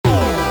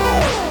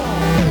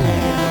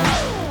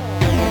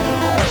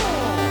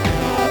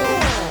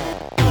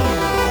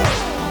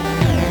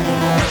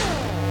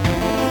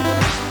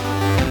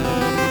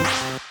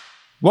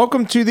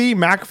Welcome to the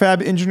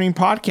MacFab Engineering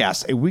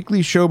Podcast, a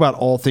weekly show about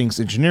all things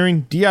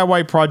engineering,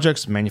 DIY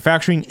projects,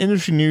 manufacturing,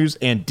 industry news,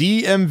 and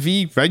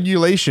DMV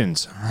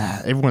regulations.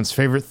 Everyone's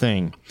favorite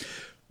thing.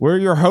 We're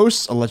your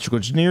hosts, electrical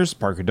engineers,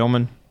 Parker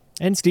Dillman.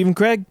 And Stephen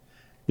Craig.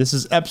 This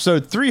is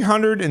episode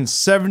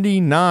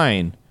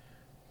 379.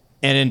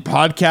 And in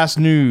podcast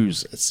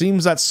news, it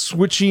seems that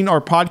switching our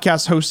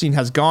podcast hosting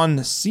has gone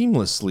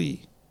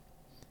seamlessly.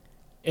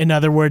 In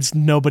other words,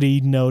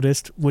 nobody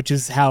noticed, which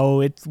is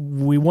how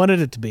we wanted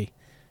it to be.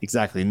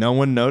 Exactly. No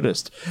one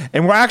noticed.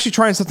 And we're actually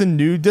trying something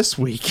new this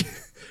week.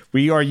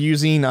 We are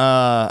using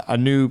a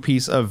new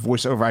piece of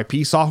voice over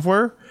IP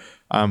software.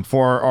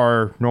 For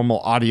our normal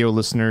audio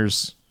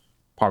listeners,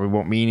 probably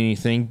won't mean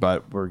anything,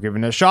 but we're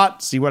giving it a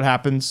shot, see what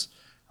happens.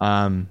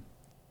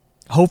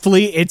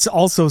 Hopefully it's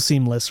also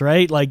seamless,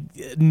 right? Like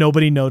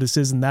nobody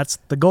notices, and that's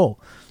the goal.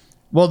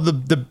 Well,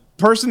 the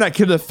person that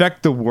could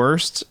affect the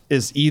worst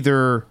is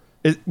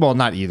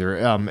not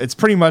either. It's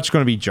pretty much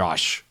going to be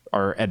Josh,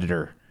 our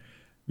editor.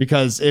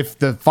 Because if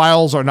the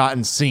files are not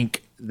in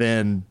sync,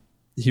 then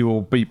he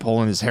will be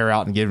pulling his hair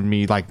out and giving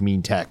me like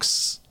mean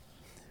texts.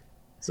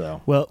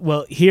 So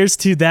well, here's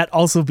to that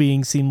also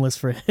being seamless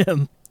for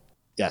him.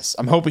 Yes,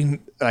 I'm hoping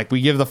like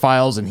we give the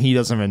files and he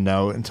doesn't even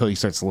know until he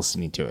starts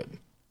listening to it.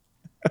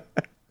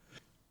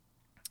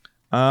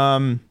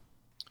 So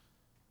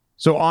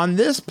on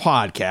this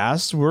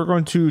podcast, we're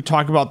going to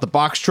talk about the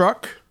Box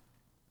Truk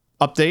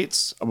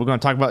Updates. We're going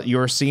to talk about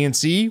your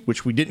CNC,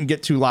 which we didn't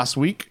get to last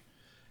week.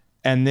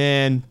 And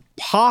then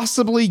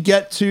possibly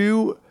get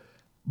to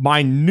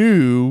my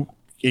new,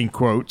 in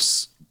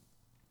quotes,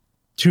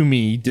 to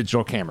me,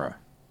 digital camera.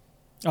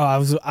 Oh,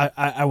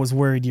 I was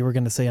worried you were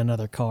going to say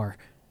another car.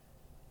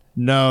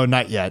 No,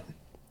 not yet.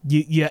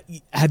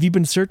 Have you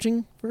been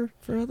searching for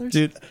others?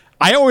 Dude,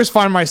 I always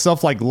find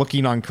myself like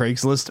looking on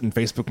Craigslist and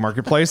Facebook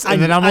Marketplace.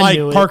 And then I'm like,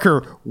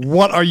 Parker,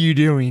 what are you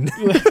doing?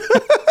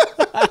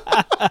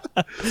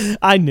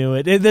 I knew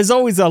it. There's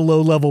always a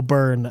low-level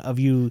burn of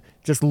you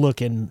just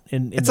looking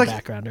in the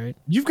background, right?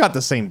 You've got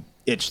the same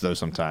itch, though,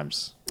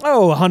 sometimes.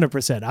 Oh,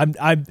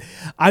 100%.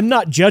 I'm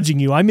not judging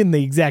you. I'm in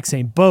the exact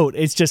same boat.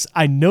 It's just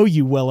I know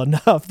you well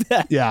enough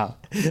that... Yeah.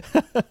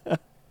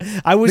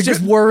 I was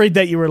just worried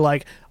that you were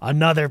like,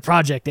 another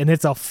project, and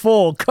it's a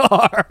full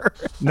car.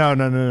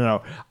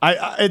 No.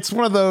 It's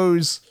one of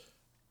those...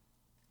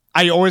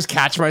 I always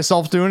catch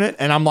myself doing it,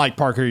 and I'm like,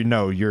 Parker,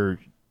 no, you're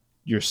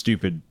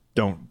stupid.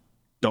 Don't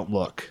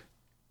look.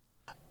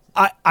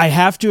 I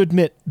have to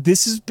admit,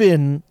 this has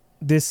been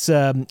this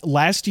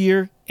last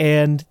year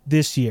and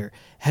this year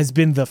has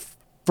been the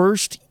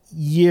first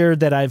year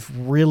that I've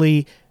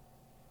really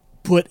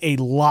put a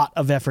lot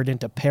of effort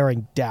into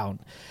paring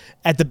down.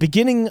 At the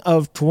beginning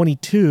of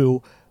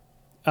 22,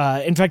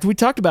 in fact, we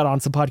talked about it on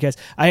some podcasts,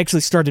 I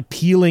actually started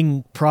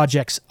peeling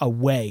projects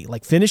away,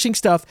 like finishing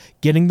stuff,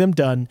 getting them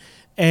done.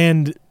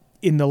 And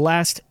in the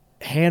last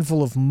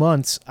handful of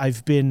months,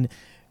 I've been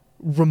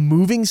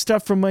removing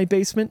stuff from my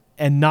basement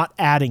and not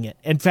adding it.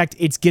 In fact,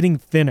 it's getting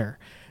thinner.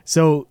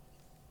 So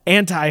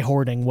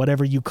anti-hoarding,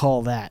 whatever you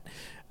call that.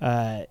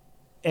 And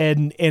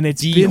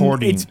it's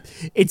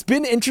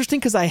been interesting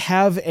because I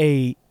have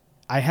a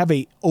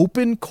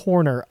open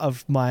corner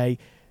of my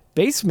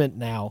basement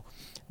now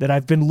that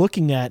I've been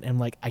looking at and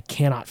like I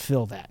cannot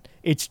fill that.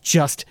 It's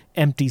just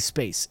empty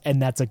space,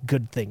 and that's a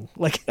good thing.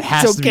 Like it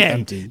has it's okay. To be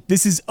empty.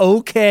 This is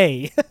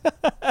okay.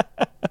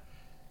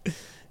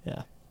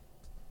 Yeah.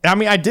 I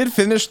mean, I did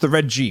finish the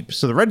red Jeep,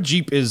 so the red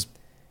Jeep is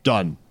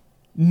done.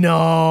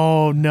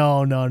 No.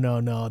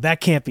 That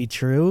can't be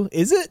true,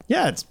 is it?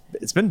 Yeah,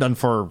 it's been done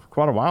for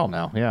quite a while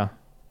now. Yeah.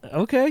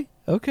 Okay.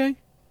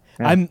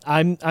 Yeah.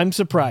 I'm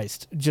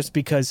surprised just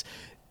because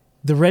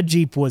the red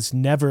Jeep was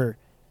never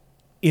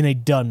in a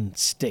done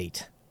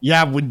state.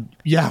 Yeah, when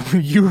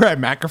you were at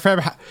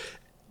MacroFab,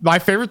 my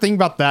favorite thing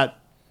about that,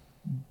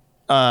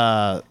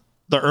 the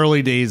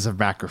early days of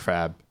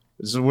MacroFab,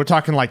 is we're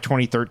talking like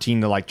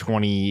 2013 to like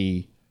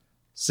 2016,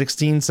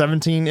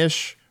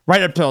 17-ish,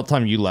 right up till the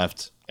time you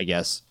left, I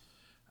guess,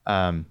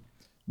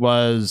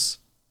 was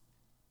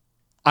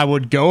I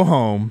would go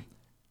home,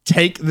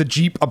 take the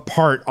Jeep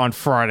apart on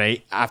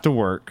Friday after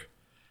work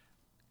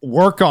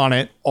on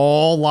it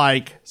all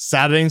like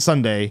Saturday and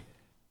Sunday,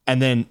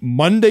 and then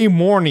Monday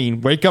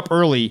morning, wake up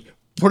early,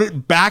 put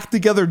it back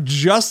together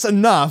just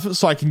enough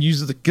so I can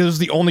use it, because it was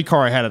the only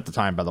car I had at the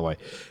time, by the way,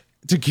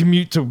 to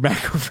commute to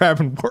MacroFab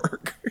and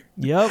work.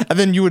 Yep. And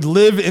then you would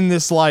live in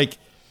this like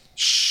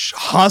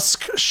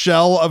husk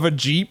shell of a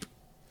Jeep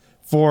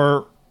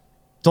till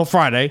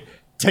Friday,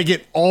 take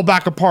it all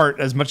back apart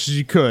as much as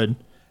you could,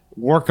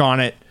 work on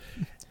it.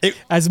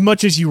 As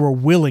much as you were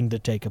willing to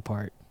take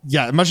apart.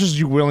 Yeah, as much as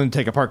you're willing to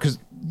take apart, because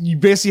you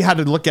basically had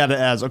to look at it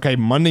as, okay,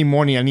 Monday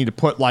morning I need to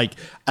put like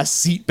a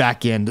seat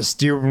back in, the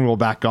steering wheel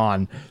back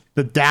on,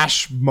 the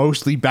dash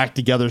mostly back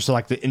together so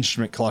like the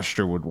instrument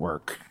cluster would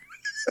work.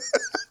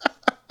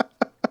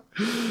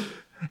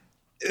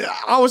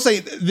 I would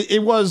say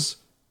it was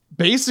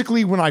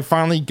basically when I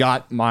finally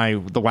got the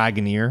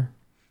Wagoneer,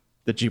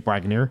 the Jeep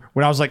Wagoneer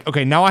when I was like,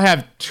 okay, now I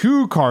have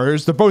 2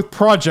 cars. They're both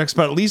projects,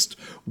 but at least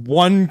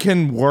one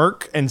can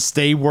work and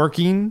stay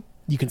working.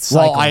 You can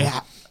cycle.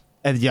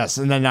 And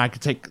then I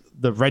could take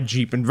the red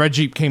Jeep, and red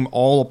Jeep came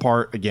all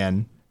apart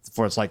again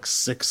for its like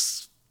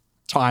 6th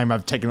time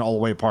I've taken it all the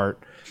way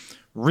apart.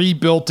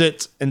 Rebuilt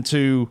it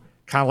into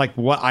kind of like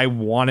what I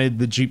wanted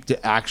the Jeep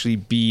to actually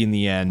be in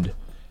the end.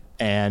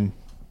 And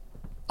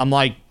I'm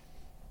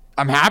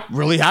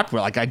really happy.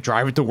 Like, I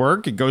drive it to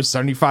work. It goes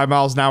 75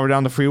 miles an hour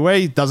down the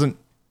freeway.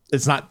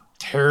 It's not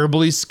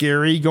terribly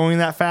scary going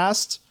that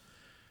fast.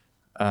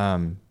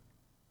 I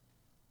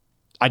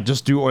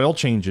just do oil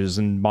changes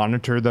and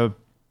monitor the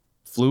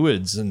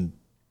fluids and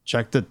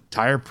check the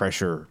tire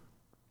pressure,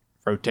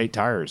 rotate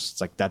tires.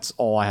 It's like, that's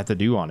all I have to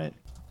do on it.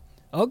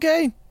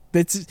 Okay.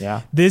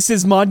 This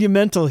is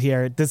monumental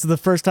here. This is the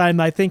first time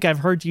I think I've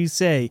heard you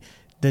say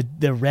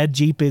the red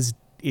Jeep is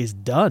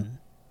done.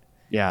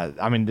 Yeah.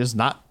 I mean,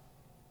 can't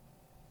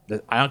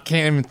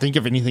even think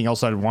of anything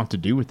else I'd want to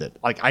do with it.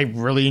 Like, I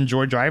really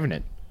enjoy driving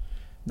it.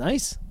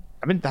 Nice.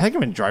 I think I've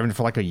been driving it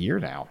for like a year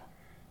now.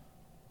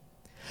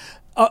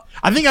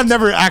 I think I've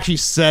never actually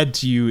said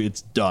to you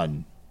it's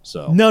done.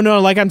 So no,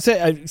 like I'm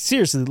saying,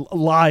 seriously,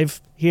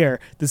 live here.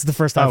 This is the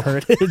first I've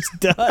heard it's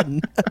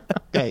done.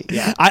 Okay,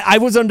 yeah. I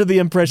was under the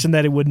impression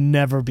that it would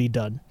never be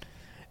done.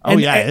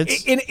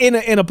 It's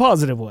in a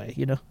positive way,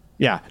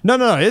 Yeah,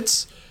 no.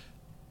 It's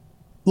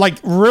like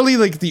really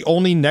like the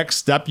only next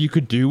step you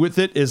could do with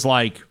it is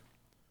like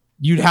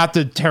you'd have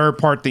to tear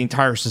apart the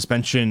entire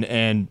suspension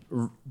and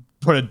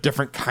put a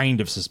different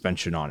kind of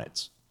suspension on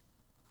it.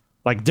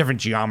 Like different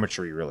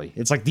geometry, really.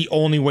 It's like the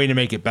only way to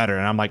make it better.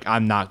 And I'm like,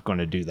 I'm not going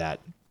to do that.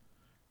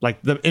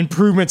 Like the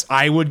improvements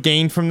I would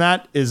gain from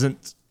that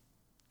isn't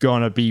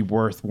going to be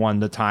worth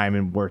the time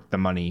and worth the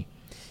money.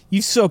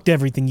 You soaked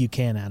everything you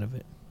can out of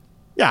it.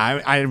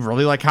 Yeah, I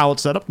really like how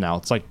it's set up now.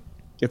 It's like,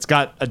 it's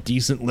got a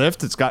decent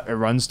lift. It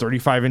runs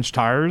 35-inch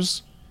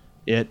tires.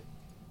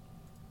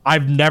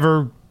 I've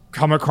never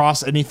come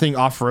across anything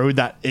off-road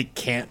that it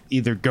can't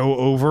either go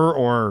over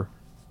or,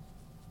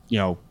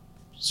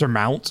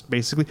 surmount,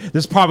 basically.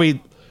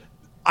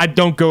 I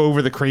don't go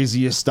over the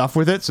craziest stuff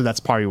with it, so that's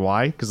probably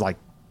why. Because, like,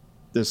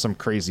 there's some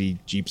crazy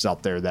Jeeps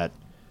out there that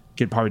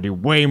could probably do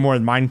way more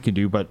than mine can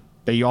do, but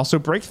they also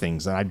break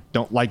things, and I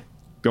don't like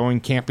going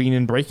camping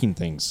and breaking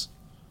things.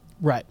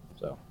 Right.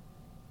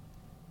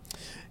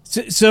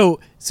 So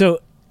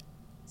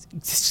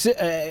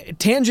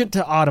tangent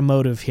to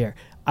automotive here.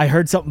 I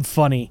heard something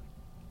funny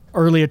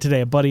earlier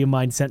today. A buddy of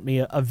mine sent me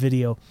a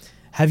video.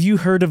 Have you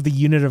heard of the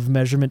unit of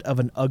measurement of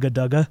an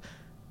ugga-dugga?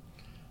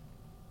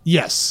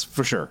 Yes,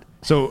 for sure.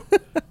 So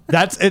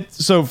that's it.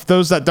 So for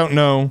those that don't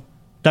know,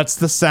 that's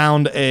the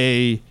sound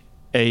an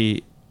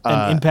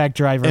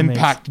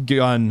impact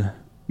gun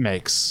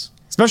makes,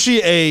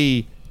 especially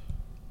a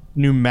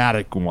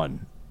pneumatic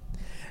one.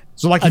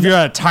 So like if you're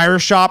at a tire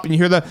shop and you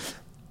hear the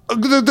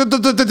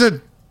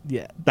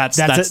yeah, that's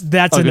an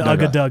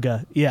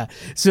ugga-dugga. Yeah.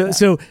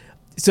 So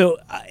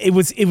it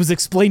was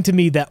explained to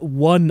me that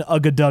one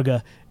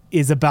ugga-dugga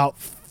is about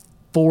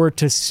 4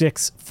 to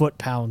 6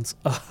 foot-pounds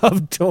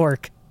of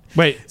torque.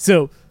 Wait,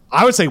 so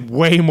I would say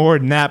way more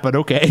than that, but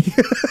okay.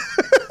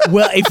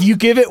 Well, if you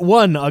give it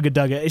one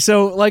ugga-dugga,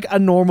 so like a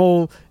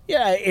normal,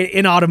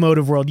 in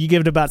automotive world, you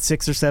give it about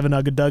 6 or 7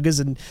 ugga-duggas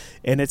and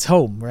it's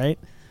home, right?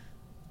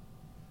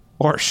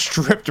 Or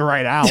stripped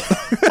right out.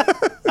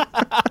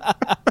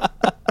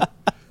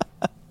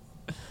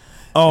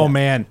 Oh,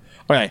 man.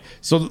 Okay,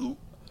 so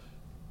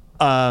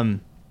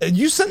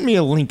you sent me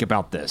a link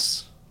about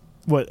this.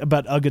 What,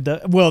 about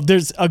ugga-dugga? Well,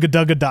 there's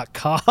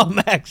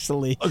ugga-dugga.com,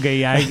 actually. Okay,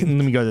 yeah, let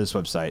me go to this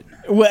website.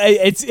 Well,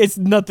 it's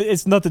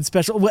nothing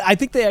special. Well, I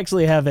think they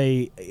actually have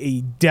a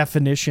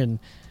definition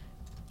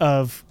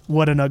of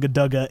what an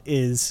ugga-dugga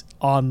is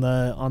on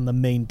the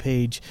main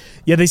page.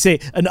 Yeah, they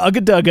say an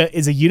ugga-dugga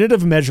is a unit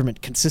of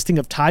measurement consisting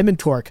of time and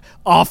torque,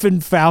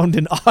 often found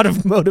in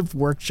automotive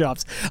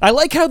workshops. I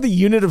like how the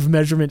unit of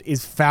measurement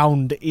is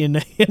found in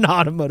an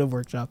automotive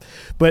workshop.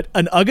 But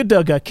an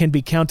ugga-dugga can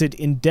be counted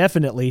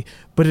indefinitely,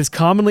 but is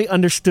commonly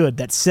understood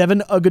that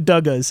 7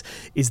 ugga-duggas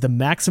is the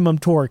maximum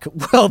torque,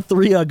 while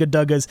 3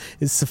 ugga-duggas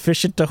is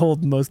sufficient to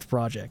hold most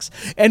projects.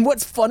 And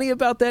what's funny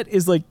about that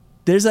is like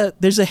there's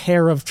a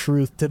hair of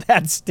truth to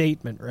that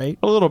statement, right?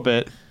 A little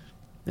bit.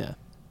 Yeah.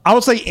 I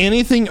would say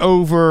anything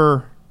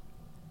over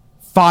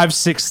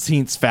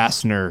 5/16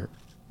 fastener,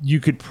 you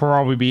could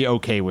probably be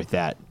okay with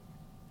that.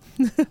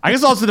 I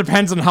guess it also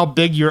depends on how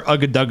big your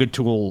ugga-dugga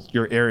tool,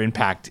 your air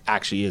impact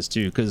actually is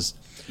too, because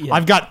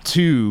I've got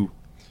 2.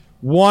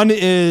 One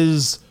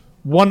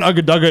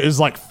ugga-dugga is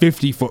like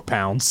 50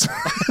 foot-pounds.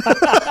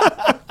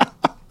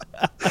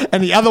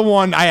 And the other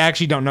one, I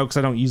actually don't know because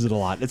I don't use it a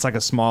lot. It's like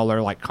a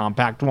smaller, like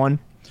compact one.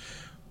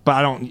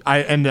 But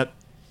I end up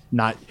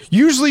not.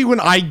 Usually when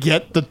I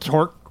get the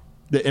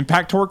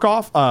impact torque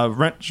off,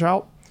 wrench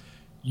out,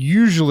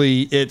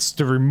 usually it's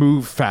to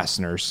remove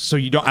fasteners. So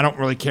I don't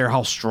really care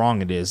how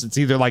strong it is. It's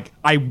either like,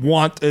 I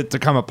want it to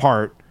come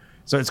apart,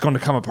 so it's going to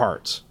come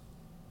apart.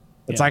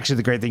 It's actually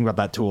the great thing about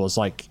that tool is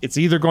like, it's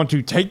either going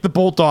to take the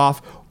bolt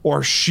off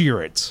or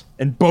shear it,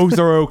 and both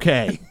are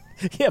okay.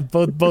 Yeah,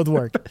 both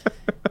work.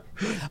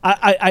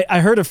 I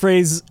heard a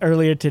phrase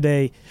earlier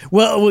today.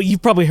 Well,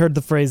 you've probably heard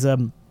the phrase,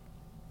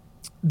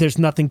 there's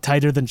nothing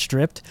tighter than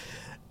stripped,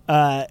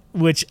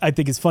 which I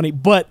think is funny.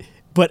 But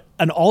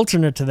an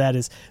alternate to that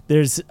is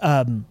there's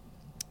no,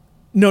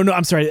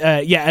 I'm sorry.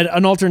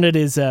 An alternate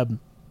is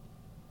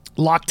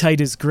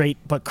Loctite is great,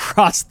 but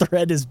cross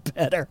thread is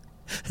better.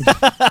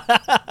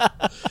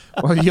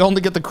 Well, you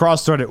only get the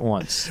cross thread at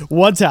once.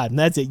 One time,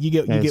 that's it. You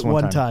get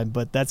one time. time,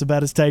 but that's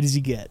about as tight as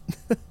you get.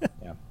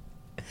 Yeah.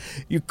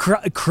 You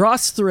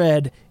cross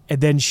thread and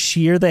then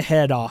shear the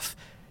head off,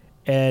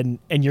 and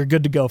you're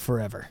good to go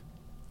forever.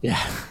 Yeah.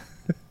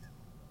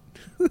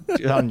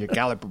 On your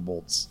caliper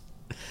bolts.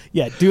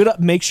 Yeah, do it up.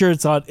 Make sure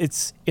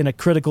it's in a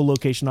critical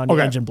location on your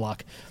engine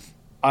block.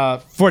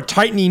 For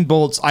tightening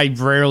bolts, I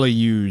rarely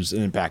use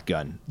an impact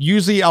gun.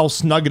 Usually, I'll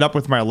snug it up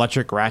with my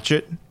electric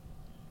ratchet,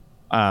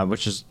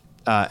 which is,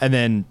 and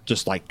then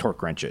just like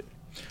torque wrench it.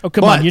 Oh,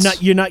 come on!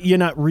 You're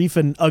not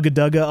reefing Ugga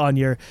Dugga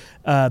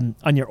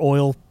on your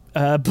oil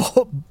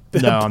bolt.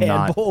 No, I'm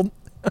not. Bolt.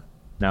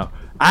 No,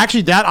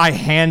 actually, that I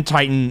hand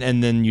tighten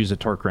and then use a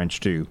torque wrench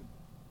too.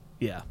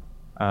 Yeah.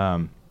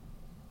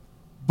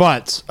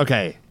 But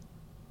okay,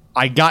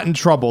 I got in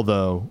trouble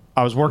though.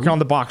 I was working on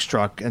the box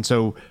truck, and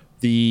so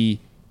so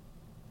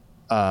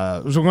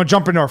we're going to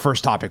jump into our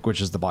first topic,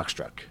 which is the box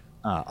truck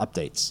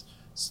updates.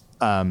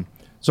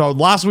 So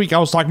last week I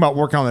was talking about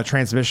working on the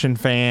transmission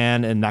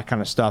fan and that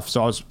kind of stuff.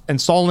 So I was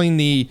installing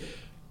the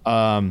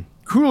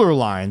cooler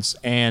lines,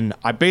 and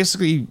I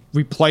basically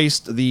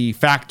replaced the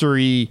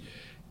factory.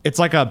 It's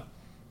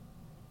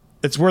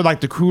where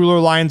like the cooler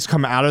lines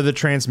come out of the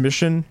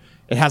transmission.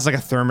 It has like a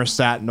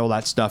thermostat and all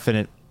that stuff in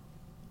it.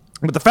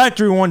 But the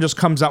factory one just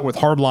comes out with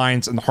hard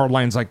lines, and the hard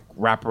lines like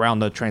wrap around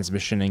the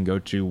transmission and go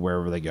to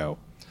wherever they go.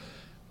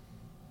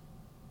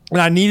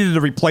 And I needed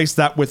to replace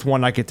that with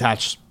one I could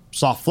attach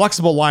soft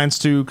flexible lines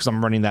to, because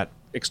I'm running that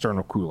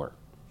external cooler.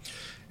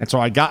 And so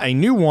I got a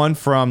new one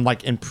from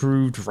like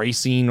Improved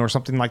Racing or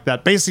something like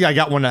that. Basically, I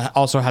got one that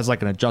also has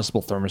like an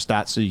adjustable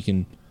thermostat, so you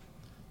can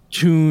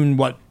tune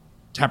what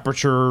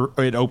temperature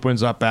it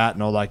opens up at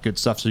and all that good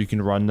stuff, so you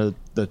can run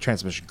the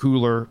transmission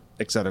cooler,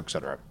 et cetera, et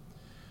cetera.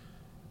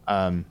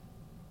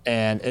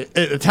 And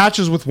it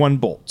attaches with one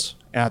bolt.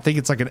 And I think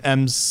it's like an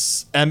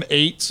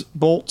M8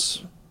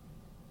 bolt.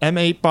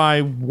 M8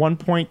 by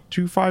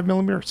 1.25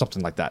 millimeter,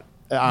 something like that.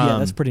 Yeah,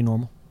 that's pretty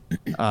normal.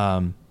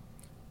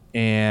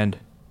 And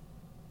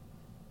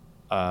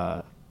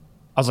I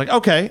was like,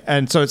 okay.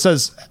 And so it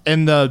says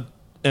in the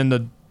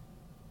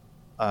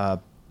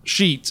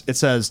sheet, it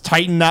says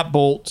tighten that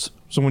bolt.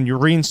 So when you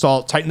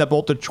reinstall it, tighten that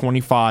bolt to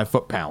 25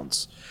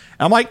 foot-pounds.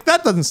 And I'm like,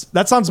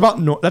 that sounds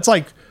about that's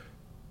like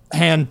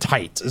hand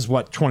tight is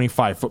what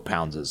 25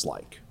 foot-pounds is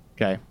like.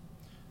 Okay.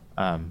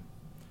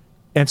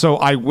 And so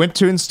I went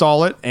to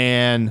install it,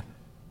 and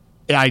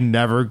I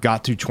never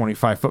got to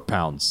 25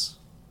 foot-pounds.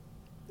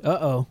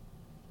 Uh-oh.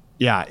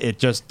 Yeah, it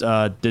just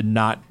did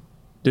not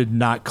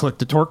click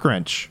the torque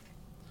wrench.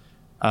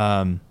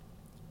 And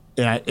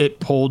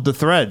it pulled the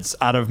threads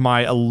out of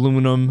my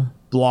aluminum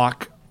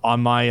block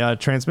on my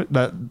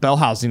the bell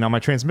housing on my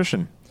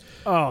transmission.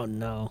 Oh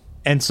no.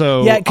 And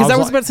so yeah, because I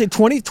was about to say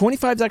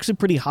 25 is actually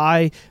pretty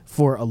high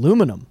for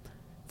aluminum.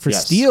 For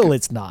steel,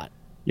 it's not.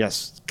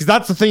 Yes, because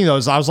that's the thing though.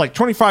 Is I was like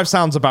 25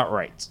 sounds about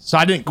right, so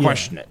I didn't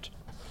question it.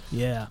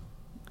 Yeah.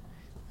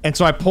 And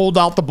so I pulled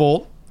out the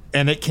bolt,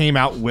 and it came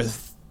out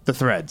with the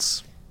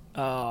threads.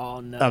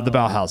 Oh no. Of the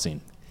bell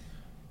housing.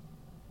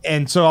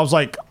 And so I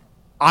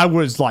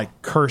was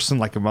like cursing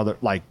like a mother.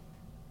 Like,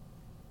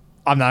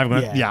 I'm not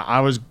even gonna. Yeah, I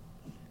was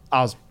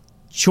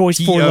choice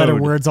PO'd.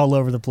 4-letter words all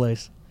over the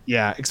place.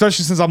 Yeah,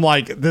 especially since I'm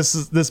like,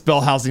 this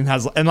bell housing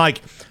has, and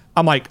like,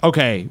 I'm like,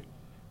 okay,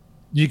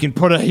 you can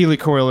put a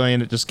helicoil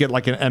in it, just get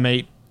like an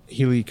M8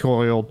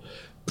 helicoiled.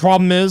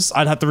 Problem is,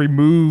 I'd have to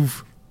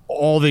remove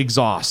all the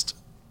exhaust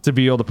to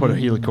be able to put a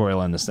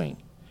helicoil in this thing.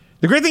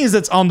 The great thing is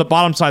it's on the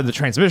bottom side of the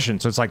transmission,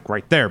 so it's like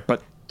right there,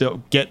 but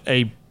to get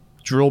a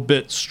drill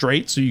bit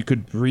straight so you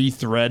could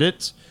re-thread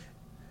it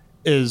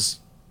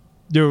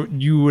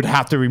you would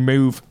have to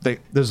remove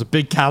there's a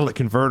big catalytic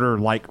converter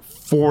like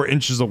 4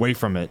 inches away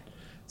from it.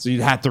 So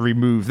you'd have to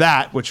remove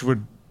that, which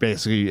would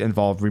basically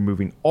involve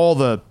removing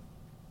all of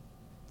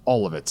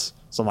it.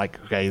 So I'm like,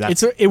 okay,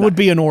 it would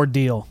be an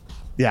ordeal.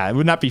 Yeah, it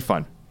would not be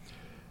fun.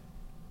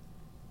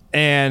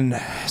 And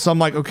so I'm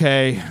like,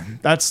 okay,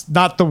 that's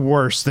not the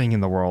worst thing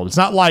in the world. It's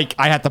not like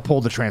I had to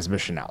pull the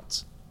transmission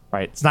out,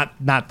 right? It's not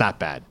that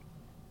bad.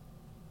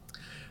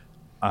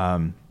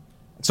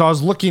 So I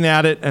was looking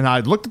at it, and I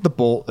looked at the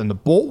bolt, and the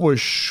bolt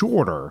was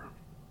shorter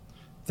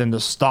than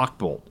the stock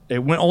bolt. It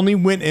only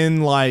went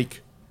in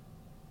like,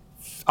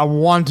 I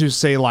wanted to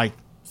say like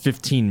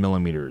 15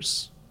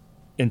 millimeters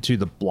into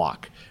the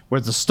block,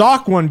 whereas the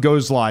stock one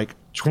goes like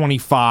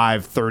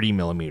 25, 30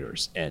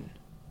 millimeters in.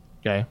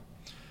 Okay.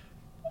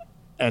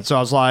 And so I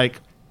was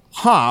like,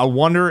 I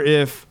wonder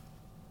if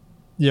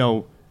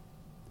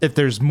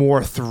there's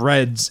more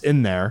threads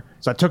in there.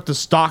 So I took the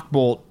stock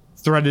bolt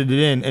threaded it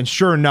in, and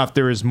sure enough,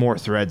 there is more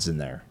threads in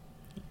there.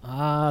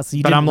 So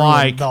you But didn't I'm ruin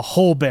like- the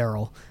whole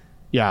barrel.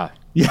 Yeah.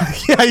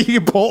 Yeah, you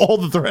can pull all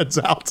the threads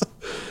out.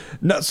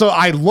 No, so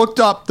I looked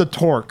up the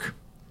torque,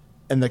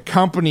 and the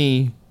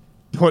company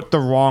put the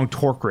wrong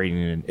torque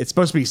rating in. It's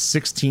supposed to be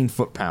 16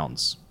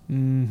 foot-pounds.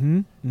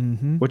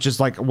 Which is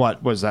like,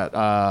 what was that?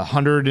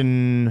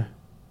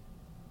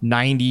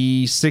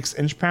 196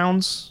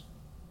 inch-pounds?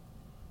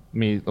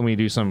 Let me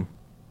do some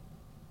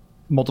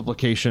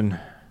multiplication.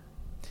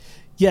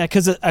 Yeah,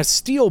 because a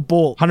steel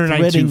bolt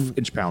 192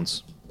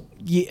 inch-pounds.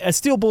 Yeah, a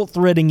steel bolt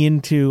threading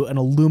into an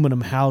aluminum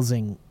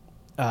housing.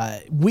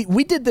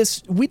 We did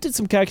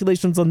some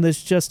calculations on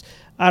this just,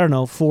 I don't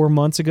know, 4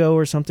 months ago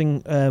or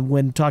something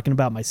when talking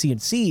about my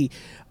CNC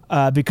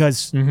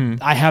because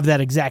I have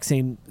that exact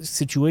same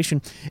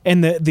situation.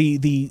 And not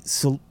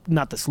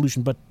the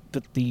solution, but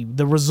the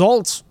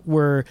results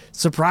were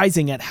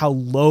surprising at how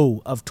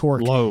low of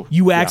torque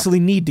you actually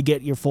need to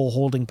get your full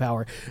holding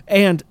power.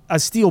 And a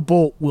steel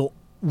bolt will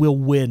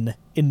win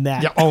in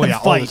that fight. All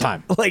the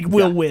time.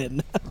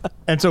 Win.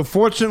 And so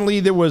fortunately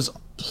there was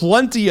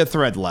plenty of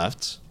thread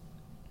left.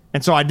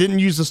 And so I didn't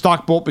use the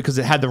stock bolt because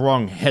it had the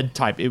wrong head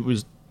type. It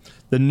was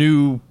the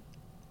new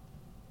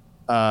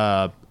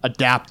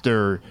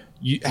adapter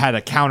had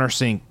a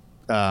countersink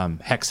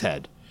hex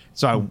head.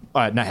 So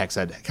not hex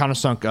head,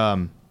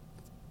 countersunk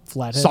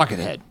Flathead? socket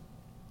head.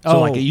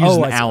 So like it used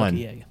an Allen.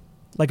 Okay,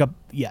 like a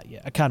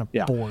kind of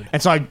board. And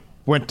so I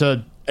went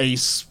to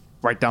Ace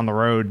right down the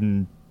road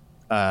and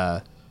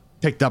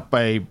picked up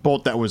a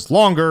bolt that was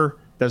longer.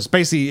 That was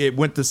basically, it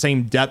went the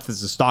same depth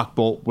as the stock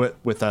bolt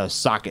with a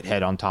socket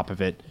head on top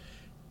of it.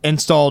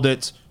 Installed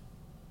it,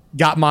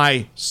 got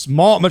my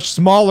much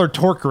smaller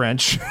torque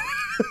wrench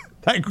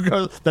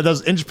that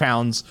does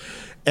inch-pounds,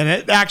 and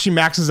it actually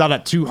maxes out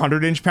at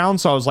 200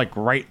 inch-pounds, so I was like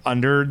right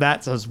under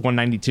that, so it was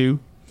 192.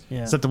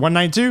 Yeah. Set to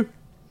 192,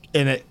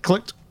 and it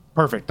clicked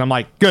perfect. I'm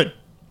like, good.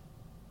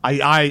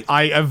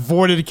 I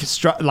avoided a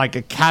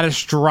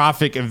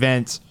catastrophic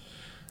event.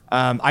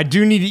 I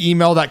do need to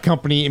email that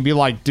company and be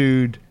like,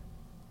 dude,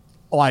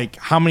 like,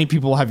 how many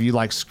people have you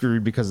like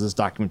screwed because of this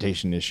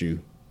documentation issue?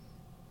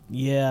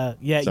 Yeah,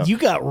 So- you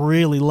got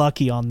really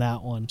lucky on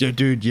that one.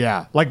 Dude,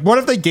 yeah. Like, what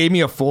if they gave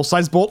me a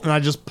full-size bolt and I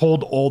just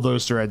pulled all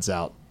those threads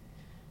out?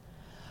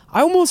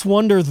 I almost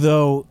wonder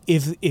though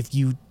if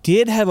you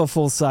did have a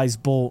full-size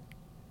bolt,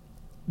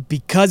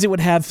 because it would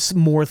have some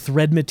more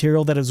thread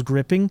material that is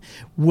gripping,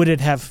 would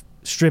it have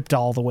stripped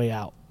all the way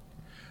out?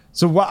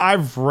 So what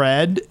I've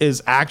read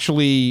is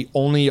actually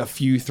only a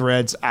few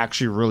threads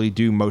actually really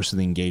do most of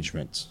the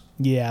engagement.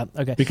 Yeah,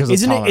 okay. Because of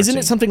isn't it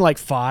tolerancing. something like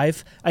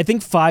 5? I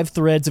think 5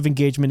 threads of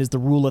engagement is the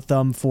rule of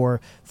thumb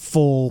for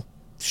full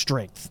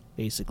strength,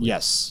 basically.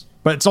 Yes.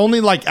 But it's only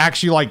like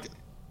actually like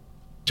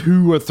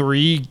 2 or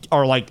 3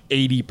 are like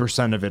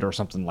 80% of it or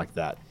something like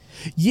that.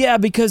 Yeah,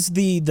 because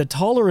the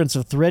tolerance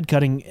of thread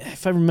cutting,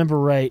 if I remember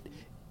right,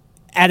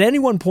 at any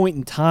one point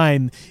in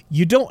time,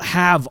 you don't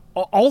have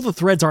all the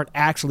threads aren't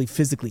actually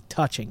physically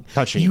touching.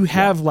 You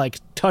have like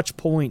touch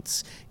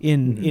points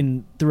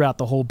in throughout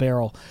the whole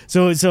barrel.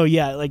 So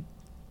yeah, like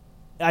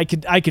I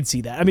could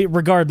see that. I mean,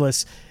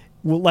 regardless,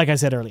 like I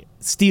said earlier,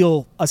 a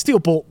steel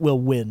bolt will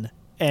win,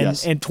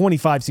 and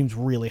 25 seems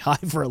really high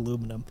for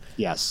aluminum.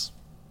 Yes.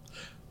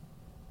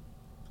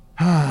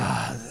 You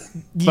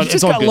But just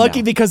it's all got good lucky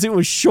now. because it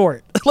was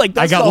short. Like I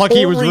that's got the lucky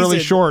it whole was really reason.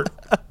 short.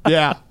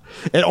 Yeah.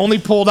 It only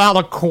pulled out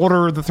a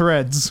quarter of the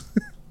threads.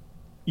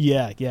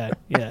 Yeah.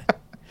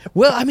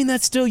 Well, I mean,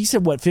 that's still, you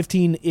said what,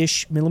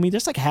 15-ish millimeters?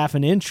 That's like half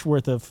an inch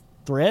worth of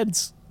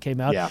threads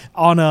came out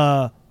on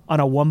a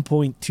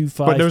 1.25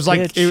 But there was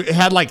like, pitch. it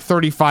had like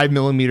 35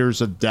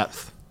 millimeters of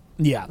depth.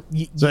 Yeah.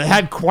 So it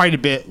had quite a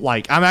bit.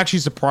 Like, I'm actually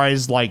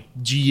surprised like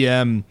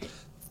GM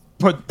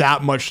put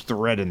that much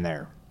thread in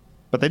there.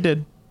 But they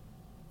did.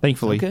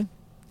 Thankfully. Okay.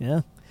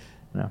 Yeah.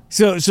 Yeah.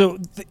 So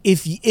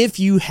if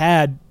you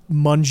had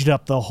munged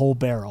up the whole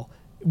barrel,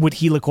 would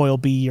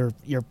helicoil be your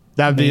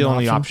That'd be main the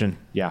only option.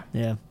 Yeah.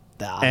 Yeah.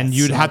 And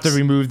you'd have to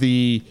remove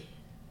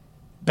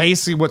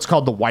basically what's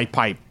called the white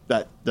pipe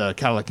that the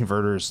catalytic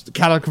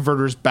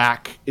converters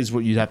back is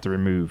what you'd have to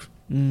remove,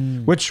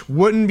 which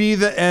wouldn't be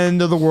the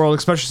end of the world,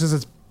 especially since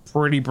it's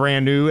pretty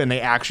brand new and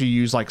they actually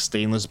use like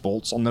stainless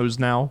bolts on those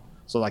now.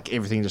 So like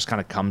everything just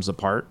kind of comes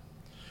apart.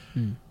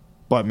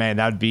 But man,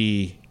 it'd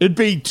be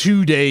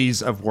 2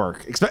 days of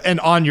work and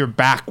on your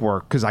back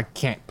work. Cause I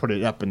can't put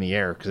it up in the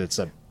air. Cause it's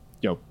a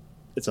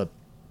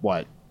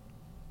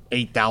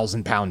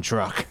 8,000 pound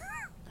truck.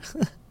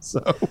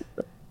 So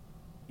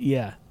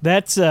Yeah,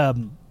 that's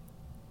one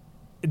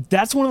of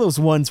those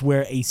ones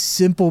where a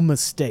simple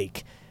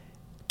mistake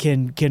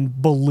can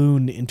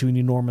balloon into an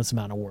enormous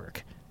amount of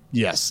work.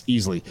 yes,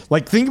 easily.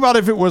 Like think about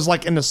if it was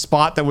like in a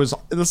spot that was,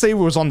 let's say it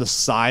was on the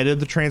side of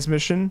the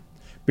transmission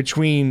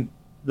between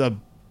the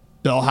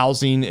bell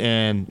housing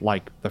and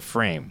like the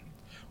frame.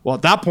 Well,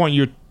 at that point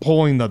you're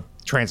pulling the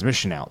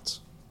transmission out.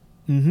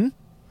 Mm-hmm.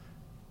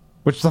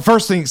 Which the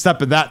first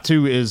step of that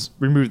too is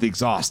remove the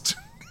exhaust.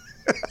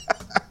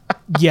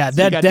 Yeah,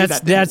 So you gotta do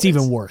that that's anyways.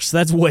 even worse.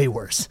 That's way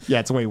worse. Yeah,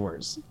 it's way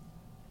worse.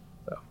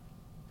 So.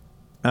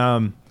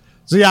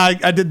 So yeah,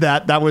 I did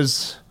that. That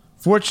was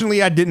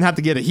fortunately I didn't have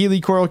to get a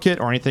Healy coil kit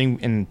or anything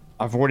and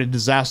avoided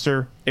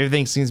disaster.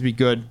 Everything seems to be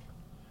good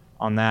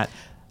on that.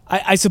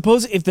 I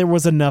suppose if there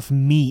was enough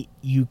meat,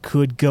 you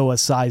could go a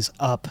size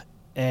up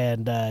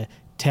and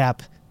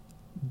tap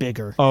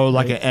bigger. Oh,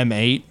 like an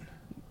M8?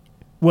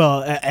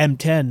 Well, a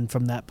M10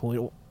 from that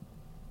point,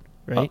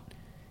 right?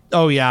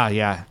 Oh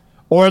yeah.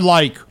 Or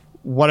like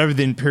whatever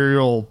the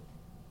Imperial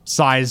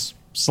size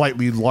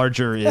slightly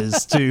larger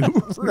is too.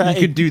 Right.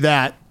 You could do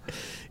that.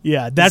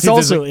 Yeah, that's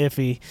also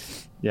iffy.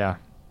 Yeah.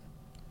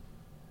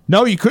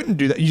 No, you couldn't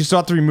do that. You still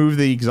have to remove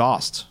the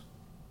exhaust.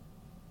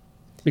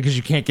 Because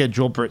you can't get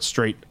drill bit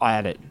straight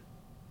at it.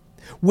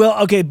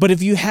 Well, okay, but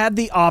if you had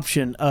the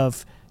option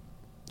of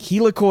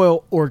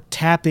helicoil or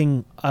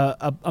tapping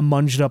a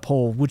munged up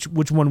hole, which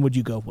one would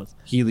you go with?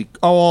 Healy.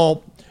 Oh,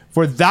 well,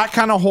 for that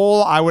kind of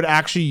hole, I would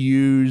actually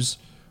use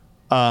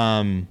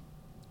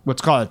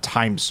what's called a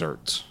time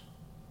cert,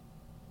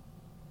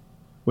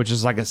 which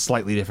is like a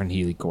slightly different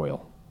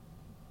helicoil.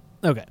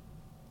 Okay.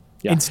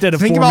 Yeah. Instead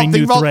of forming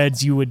new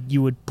threads, you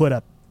would put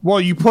up. Well,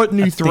 you put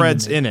new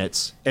threads in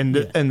it, and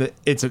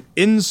it's an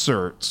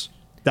insert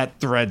that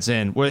threads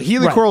in. Well,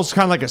 helicoil is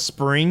kind of like a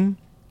spring.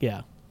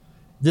 Yeah.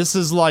 This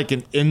is like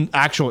an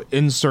actual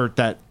insert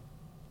that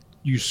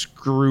you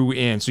screw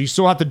in, so you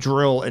still have to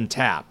drill and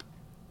tap.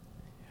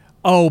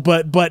 Oh,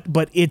 but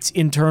its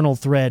internal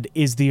thread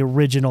is the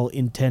original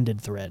intended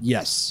thread.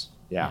 Yes.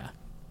 Yeah.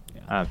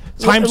 Time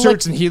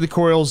certs and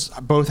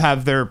helicoils both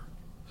have their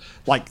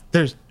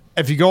there's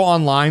if you go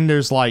online,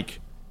 there's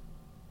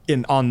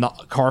on the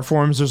car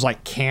forums, there's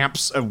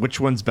camps of which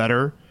one's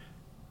better.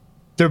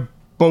 They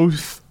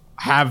both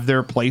have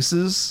their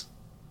places,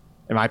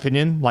 in my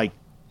opinion.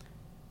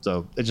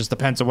 So it just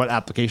depends on what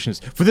application is.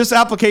 For this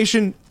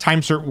application,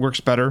 time cert works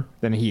better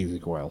than a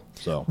helicoil.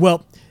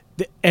 So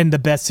and the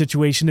best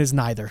situation is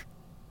neither.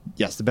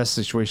 Yes, the best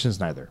situation is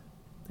neither.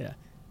 Yeah.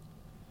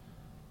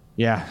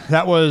 Yeah,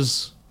 that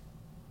was.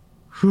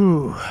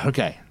 Whew,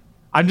 okay.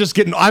 I'm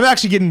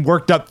actually getting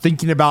worked up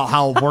thinking about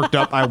how worked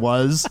up I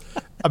was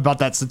about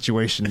that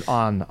situation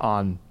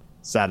on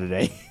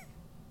Saturday.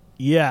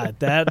 Yeah,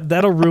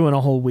 that'll ruin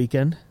a whole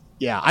weekend.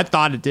 Yeah, I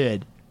thought it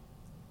did.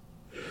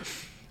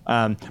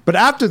 But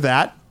after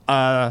that,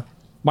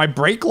 my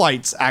brake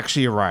lights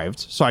actually arrived.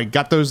 So I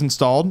got those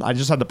installed. I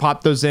just had to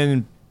pop those in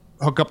and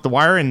hook up the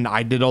wire, and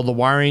I did all the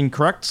wiring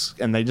correct,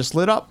 and they just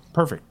lit up.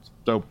 Perfect.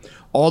 So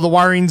all the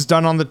wiring's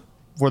done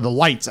for the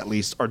lights at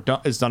least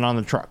is done on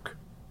the truck.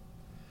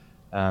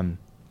 And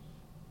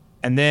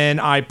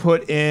then I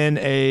put in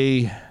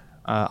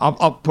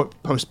I'll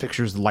post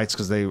pictures of the lights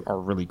because they are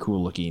really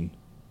cool looking.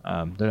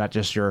 They're not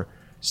just your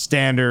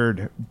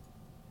standard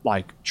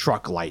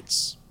truck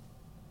lights.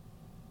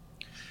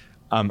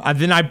 And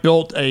then I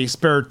built a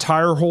spare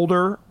tire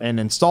holder and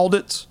installed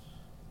it.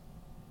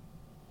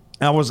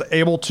 And I was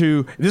able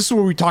to. This is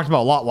what we talked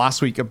about a lot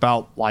last week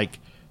about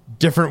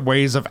different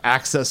ways of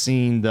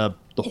accessing the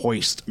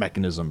hoist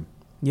mechanism.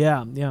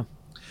 Yeah.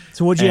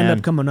 So what'd you end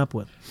up coming up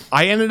with?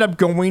 I ended up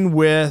going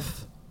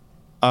with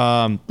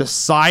the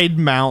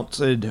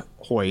side-mounted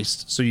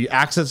hoist. So you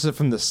access it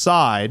from the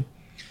side,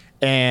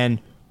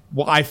 and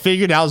what I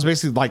figured out is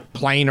basically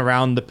playing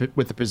around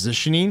with the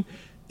positioning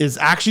is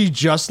actually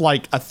just a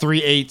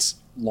 3/8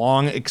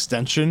 long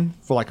extension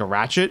for a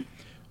ratchet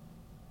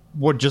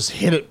would just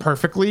hit it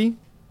perfectly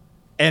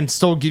and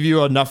still give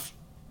you enough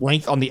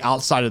length on the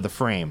outside of the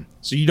frame.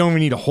 So you don't even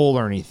need a hole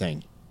or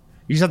anything.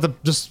 You just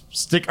have to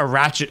stick a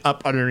ratchet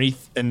up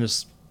underneath and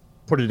just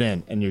put it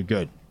in, and you're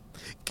good.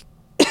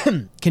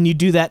 Can you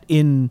do that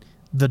in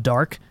the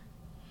dark?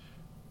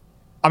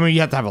 I mean,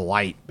 you have to have a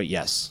light, but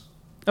yes.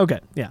 Okay,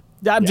 yeah.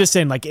 I'm just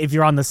saying, if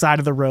you're on the side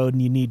of the road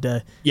and you need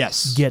to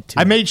get to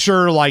I made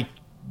sure,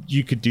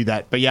 you could do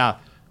that. But yeah,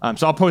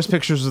 so I'll post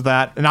pictures of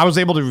that. And I was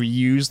able to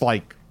reuse,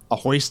 a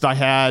hoist I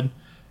had.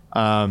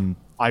 I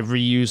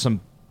reused some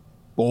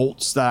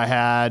bolts that I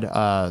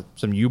had,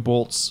 some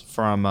U-bolts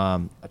from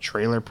a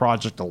trailer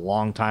project a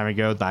long time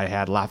ago that I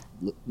had left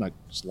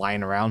just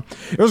lying around.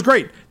 It was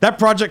great. That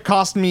project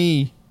cost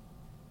me,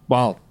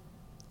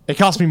 it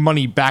cost me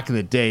money back in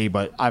the day,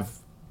 but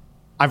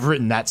I've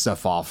written that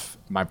stuff off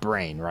my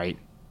brain, right?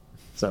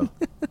 So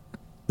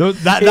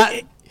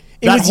it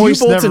was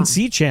U-bolts and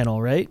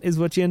C-channel, right? Is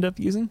what you end up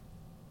using?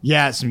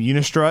 Yeah, some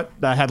Unistrut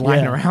that I had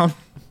lying around.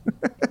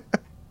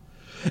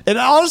 And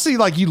honestly,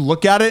 you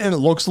look at it and it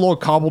looks a little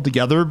cobbled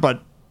together, but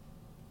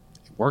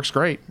it works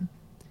great.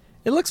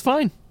 It looks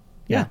fine.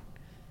 Yeah.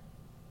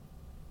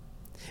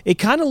 It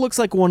kind of looks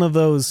like one of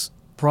those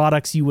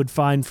products you would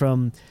find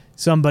from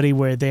somebody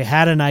where they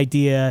had an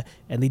idea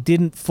and they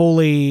didn't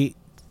fully,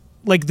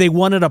 they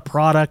wanted a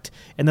product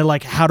and they're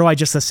like, how do I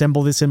just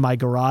assemble this in my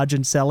garage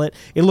and sell it?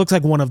 It looks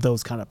like one of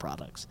those kind of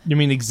products. You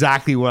mean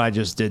exactly what I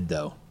just did,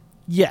 though?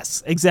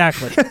 Yes,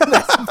 exactly.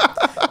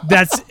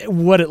 That's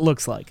what it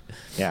looks like.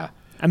 Yeah.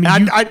 I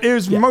mean, it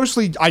was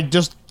mostly I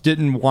just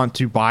didn't want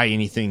to buy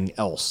anything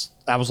else.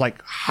 I was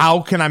like, how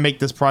can I make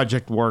this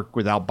project work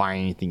without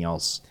buying anything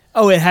else?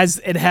 Oh, it has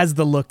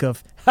the look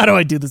of, how do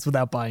I do this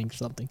without buying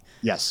something?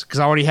 Yes, because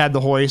I already had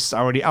the hoist.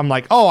 I'm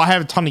like, oh, I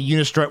have a ton of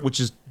unistrut, which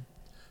is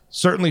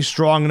certainly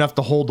strong enough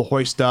to hold the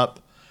hoist up.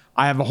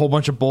 I have a whole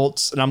bunch of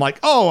bolts, and I'm like,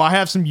 oh, I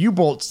have some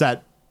U-bolts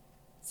that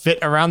fit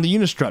around the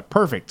unistrut.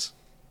 Perfect.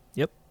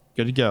 Yep.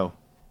 Good to go.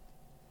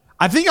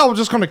 I think I was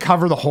just going to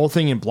cover the whole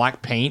thing in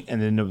black paint,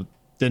 and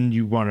then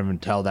you won't even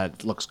tell that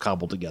it looks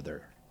cobbled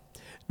together.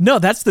 No,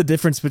 that's the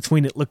difference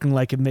between it looking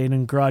like it's made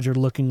in a garage or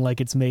looking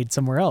like it's made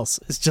somewhere else.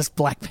 It's just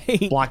black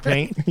paint. Black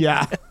paint,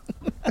 yeah.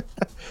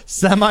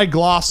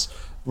 Semi-gloss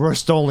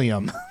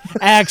Rust-Oleum.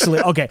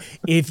 Actually, okay.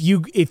 If you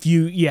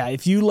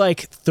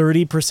like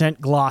 30%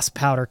 gloss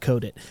powder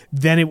coat it,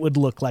 then it would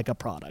look like a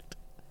product.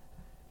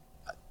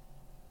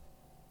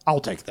 I'll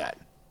take that.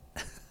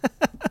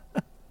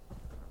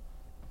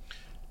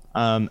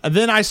 And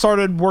then I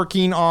started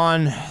working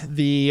on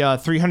the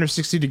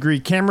 360-degree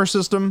camera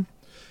system.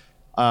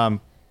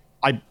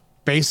 I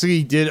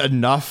basically did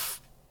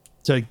enough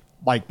to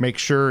like make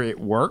sure it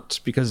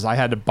worked because I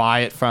had to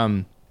buy it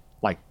from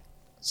like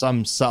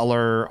some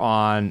seller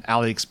on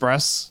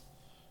AliExpress.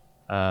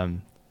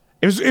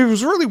 It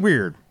was really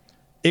weird.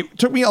 It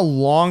took me a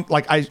long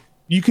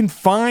you can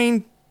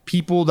find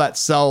people that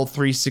sell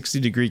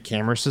 360-degree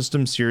camera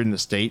systems here in the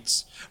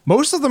States.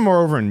 Most of them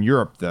are over in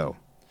Europe though.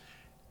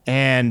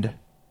 And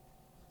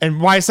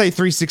why I say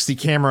 360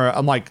 camera,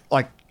 I'm like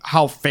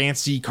how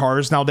fancy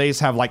cars nowadays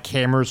have like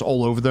cameras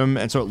all over them,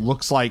 and so it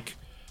looks like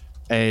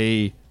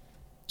so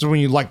when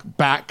you like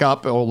back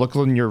up or look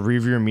in your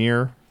rearview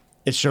mirror,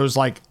 it shows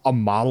like a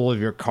model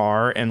of your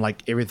car and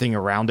like everything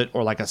around it,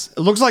 or like it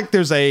looks like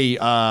there's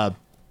a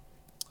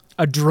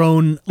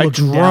drone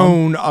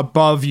down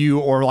above you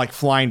or like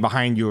flying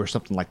behind you or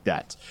something like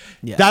that.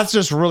 Yeah. That's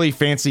just really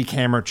fancy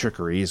camera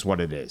trickery is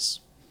what it is.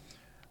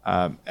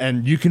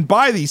 And you can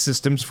buy these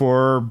systems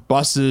for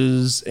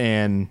buses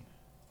and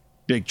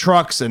big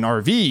trucks and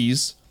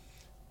RVs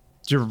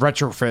to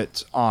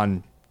retrofit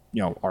on,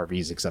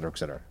 RVs, et cetera, et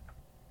cetera.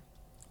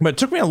 But it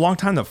took me a long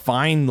time to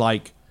find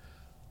like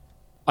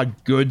a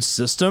good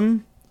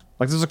system.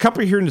 Like there's a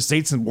couple here in the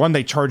States, and one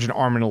they charge an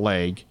arm and a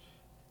leg,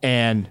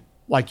 and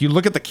like you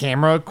look at the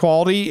camera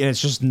quality and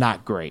it's just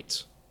not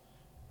great.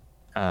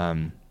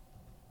 And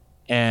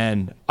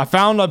I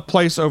found a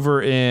place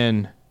over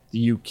in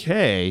the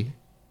UK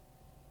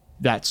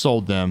that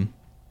sold them.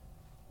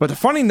 But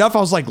funny enough, I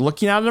was like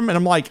looking at them and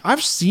I'm like,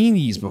 I've seen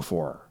these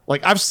before.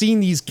 Like I've seen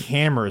these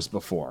cameras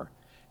before.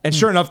 And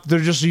sure enough, they're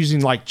just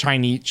using like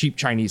cheap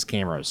Chinese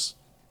cameras.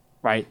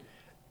 Right.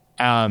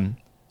 And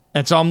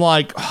so I'm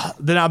like,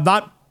 then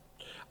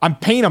I'm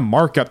paying a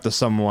markup to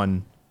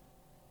someone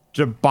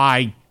to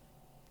buy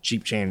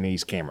cheap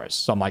Chinese cameras.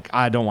 So I'm like,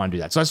 I don't want to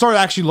do that. So I started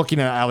actually looking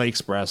at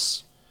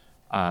AliExpress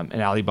and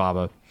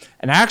Alibaba,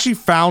 and I actually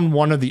found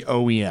one of the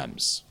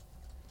OEMs.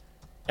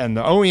 And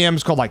the OEM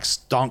is called like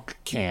Stonk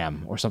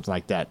Cam or something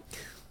like that.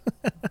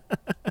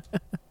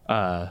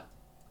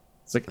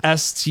 It's like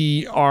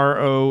STRONKAM,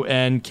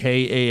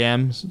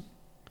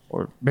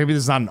 or maybe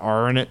there's not an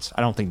R in it.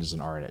 I don't think there's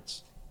an R in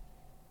it.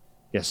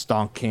 Yeah,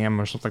 Stonk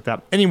Cam or something like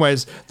that.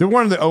 Anyways, they're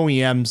one of the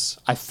OEMs.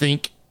 I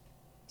think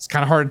it's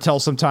kind of hard to tell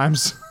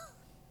sometimes.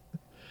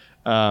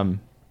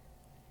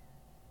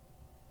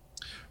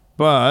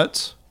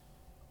 But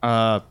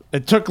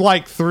it took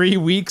like 3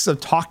 weeks of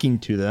talking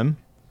to them.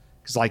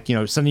 Because like,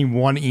 sending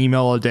one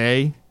email a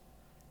day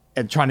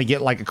and trying to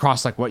get like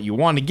across like what you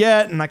want to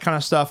get and that kind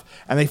of stuff.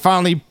 And they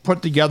finally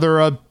put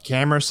together a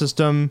camera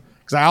system,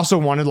 because I also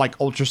wanted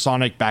like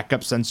ultrasonic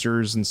backup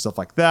sensors and stuff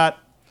like that.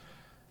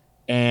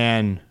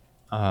 And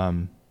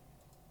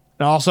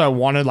also I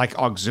wanted like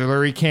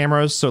auxiliary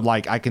cameras, so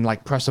like I can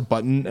like press a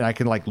button and I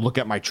can like look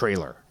at my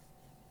trailer.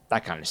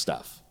 That kind of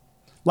stuff.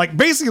 Like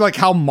basically like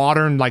how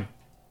modern like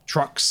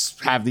trucks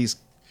have these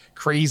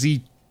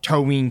crazy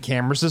towing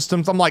camera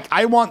systems. I'm like,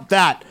 I want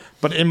that,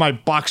 but in my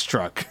box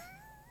truck.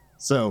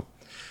 So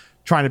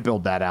trying to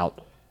build that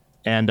out.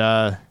 And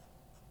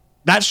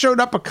that showed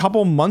up a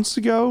couple months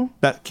ago,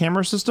 that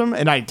camera system,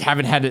 and I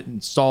haven't had it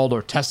installed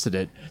or tested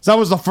it. So that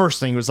was the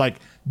first thing, was like,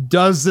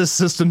 does this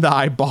system that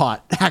I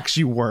bought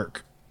actually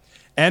work?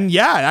 And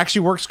yeah, it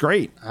actually works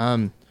great.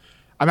 I'm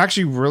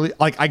actually really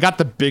like, I got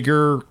the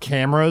bigger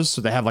cameras,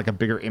 so they have like a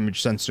bigger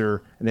image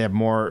sensor, and they have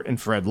more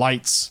infrared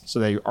lights, so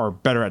they are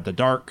better at the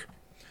dark.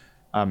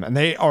 And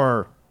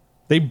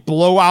they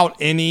blow out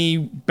any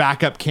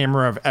backup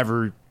camera I've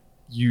ever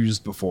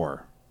used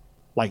before.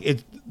 Like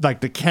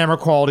the camera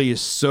quality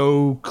is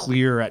so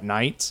clear at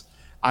night.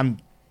 I'm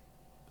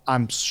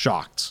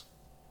shocked.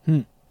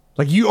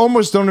 Like you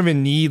almost don't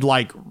even need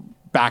like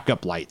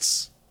backup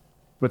lights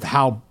with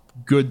how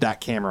good that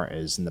camera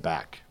is in the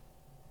back.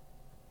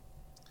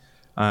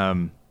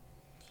 I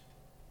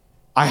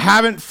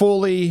haven't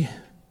fully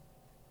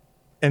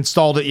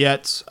installed it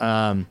yet.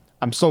 I'm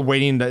still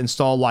waiting to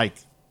install like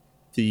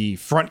the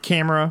front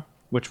camera,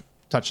 which we'll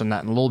touch on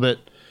that in a little bit.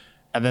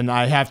 And then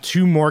I have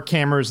 2 more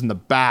cameras in the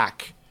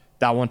back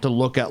that I want to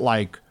look at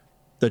like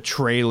the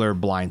trailer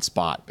blind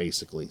spot,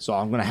 basically. So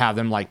I'm going to have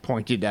them like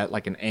pointed at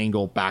like an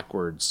angle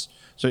backwards.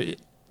 So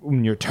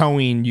when you're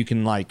towing, you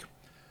can like,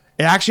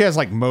 It actually has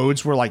like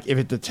modes where like if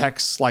it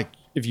detects like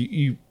if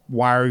you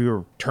wire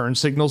your turn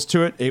signals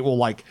to it, it will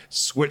like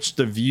switch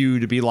the view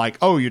to be like,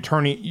 oh, you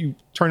turn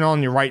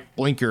on your right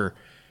blinker,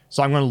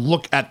 so I'm going to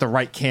look at the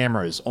right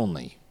cameras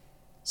only,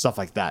 stuff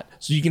like that.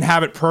 So you can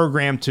have it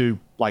programmed to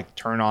like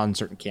turn on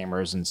certain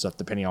cameras and stuff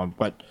depending on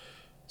what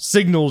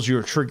signals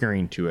you're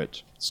triggering to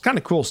it. It's kind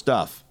of cool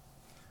stuff.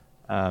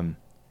 I'm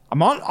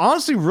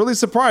honestly really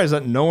surprised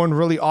that no one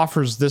really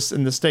offers this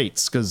in the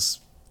States, because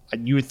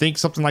you would think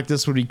something like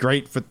this would be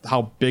great for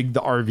how big the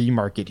RV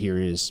market here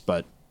is,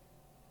 but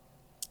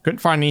couldn't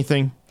find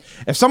anything.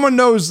 If someone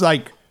knows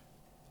like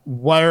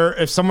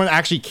if someone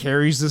actually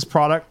carries this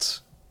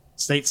product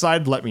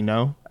stateside, let me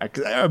know. It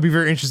would be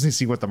very interesting to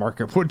see what the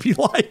market would be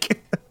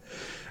like.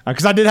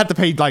 Because I did have to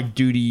pay like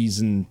duties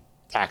and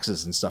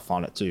taxes and stuff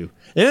on it too.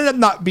 It ended up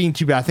not being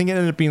too bad. I think it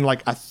ended up being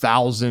like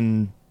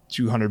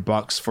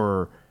 $1,200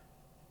 for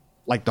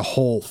like the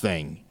whole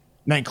thing.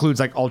 And that includes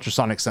like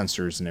ultrasonic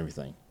sensors and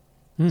everything.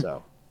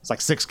 So it's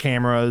like 6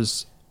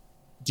 cameras,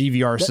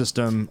 DVR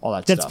system, all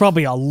that stuff. That's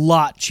probably a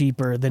lot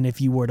cheaper than if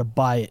you were to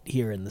buy it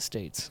here in the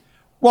States.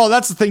 Well,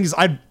 that's the thing is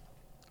I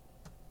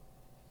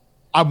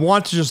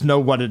want to just know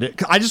what it is.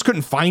 I just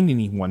couldn't find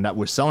anyone that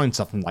was selling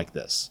something like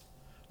this.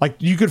 Like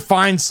you could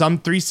find some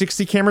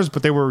 360 cameras,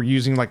 but they were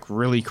using like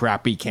really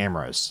crappy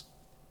cameras.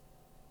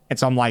 And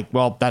so I'm like,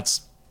 well,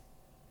 that's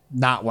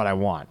not what I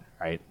want,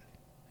 right?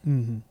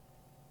 Mm-hmm.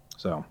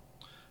 So,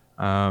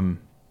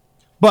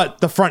 but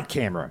the front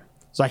camera.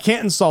 So I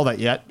can't install that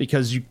yet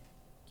because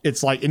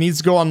it's like it needs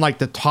to go on like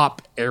the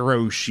top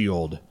aero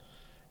shield,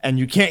 and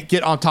you can't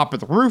get on top of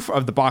the roof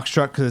of the box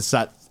truck because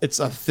it's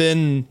a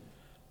thin,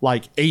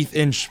 like 1/8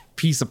 inch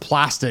piece of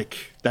plastic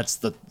that's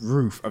the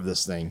roof of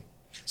this thing.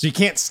 So you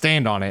can't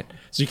stand on it.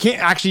 So you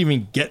can't actually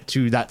even get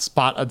to that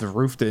spot of the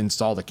roof to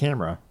install the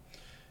camera.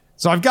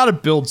 So I've got to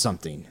build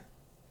something.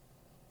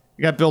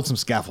 I got to build some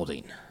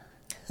scaffolding.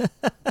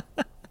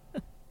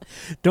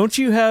 Don't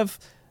you have?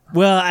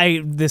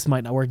 Well, this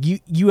might not work.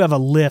 You have a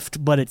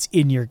lift, but it's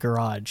in your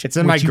garage. It's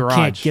in my garage.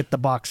 You can't get the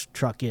box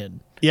truck in.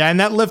 Yeah, and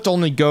that lift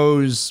only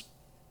goes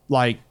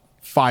like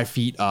 5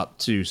 feet up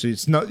too, so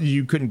it's not,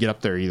 you couldn't get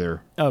up there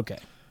either. Okay.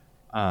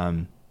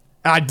 And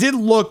I did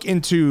look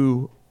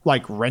into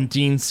like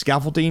renting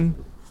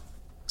scaffolding.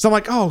 So I'm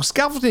like, oh,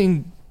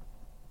 scaffolding,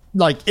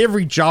 like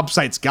every job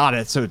site's got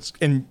it, so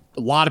and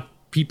a lot of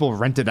people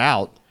rent it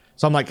out.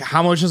 So I'm like,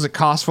 how much does it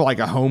cost for like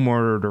a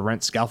homeowner to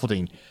rent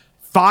scaffolding?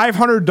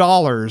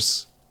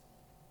 $500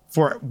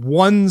 for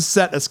one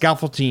set of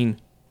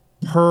scaffolding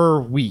per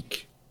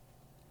week.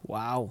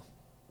 Wow.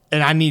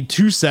 And I need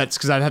 2 sets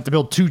because I'd have to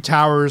build 2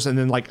 towers and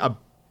then like a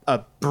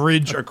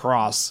bridge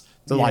across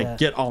to like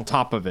get on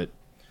top of it.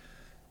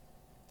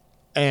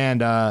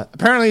 And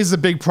apparently it's a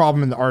big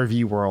problem in the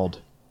RV world.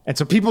 And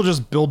so people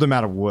just build them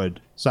out of wood.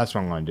 So that's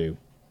what I'm going to do.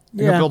 I'm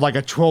going to build like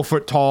a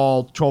 12-foot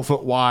tall,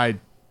 12-foot wide,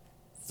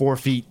 4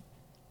 feet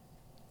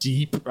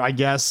deep, I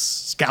guess,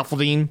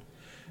 scaffolding.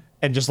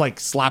 And just like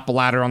slap a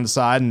ladder on the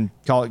side and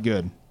call it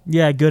good.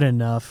 Yeah, good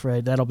enough,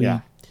 right? That'll be. Yeah.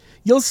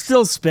 You'll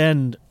still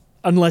spend,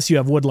 unless you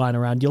have wood lying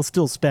around, you'll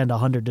still spend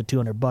 $100 to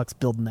 $200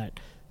 building that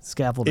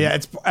scaffolding. Yeah,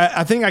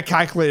 I think I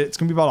calculated it's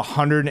gonna be about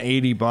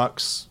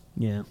 $180.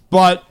 Yeah,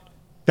 but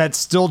that's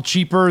still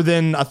cheaper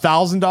than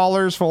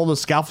 $1,000 for all the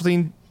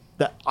scaffolding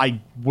that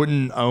I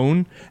wouldn't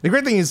own. The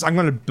great thing is I'm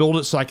gonna build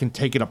it so I can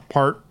take it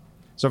apart.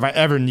 So if I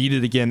ever need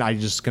it again, I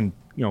just can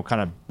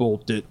kind of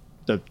bolt it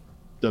the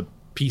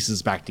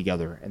pieces back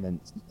together and then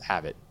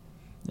have it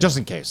just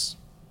in case.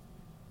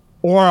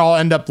 Or I'll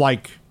end up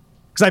like,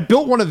 because I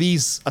built one of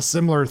these, a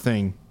similar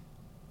thing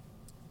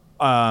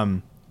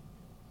when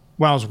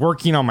I was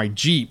working on my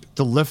Jeep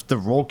to lift the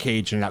roll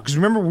cage and out. Because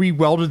remember we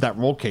welded that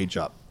roll cage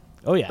up.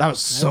 Oh yeah, that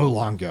was so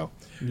long ago.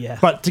 Yeah,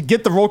 but to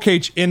get the roll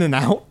cage in and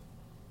out,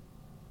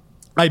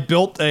 I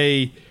built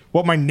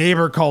what my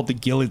neighbor called the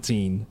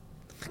guillotine.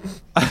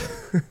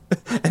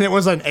 And it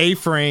was an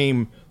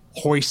A-frame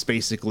hoist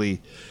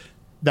basically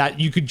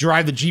that you could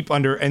drive the Jeep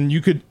under, and you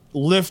could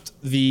lift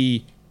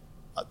the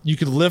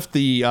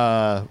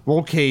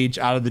roll cage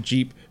out of the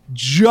Jeep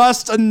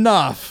just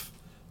enough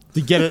to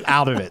get it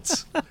out of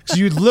it. So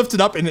you'd lift it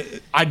up, and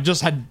I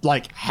just had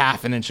like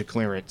half an inch of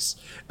clearance,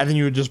 and then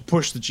you would just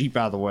push the Jeep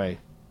out of the way.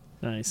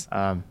 Nice.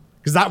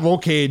 Because that roll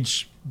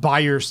cage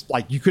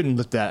you couldn't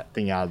lift that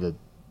thing out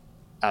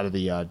of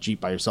the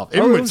Jeep by yourself.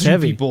 Even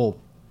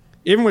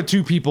with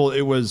two people,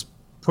 it was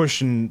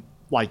pushing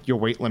like your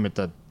weight limit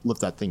to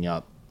lift that thing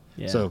up.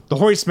 Yeah. So the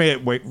hoist made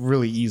it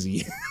really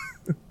easy.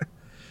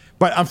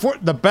 But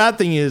the bad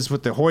thing is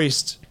with the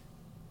hoist,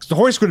 because the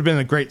hoist would have been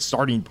a great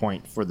starting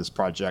point for this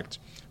project,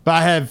 but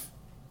I have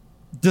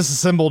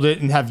disassembled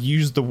it and have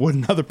used the wood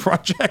in other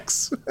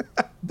projects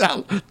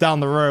down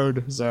the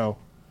road. So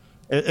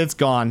it's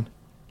gone.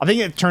 I think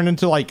it turned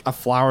into like a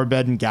flower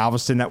bed in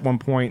Galveston at one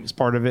point as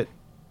part of it.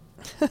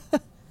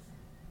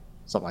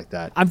 Something like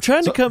that. I'm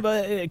trying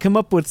to come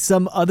up with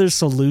some other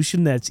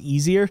solution that's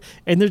easier,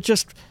 and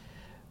it's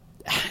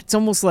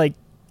almost like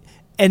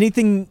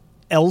anything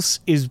else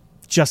is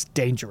just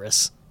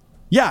dangerous.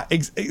 Yeah,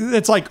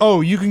 it's like, oh,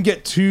 you can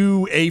get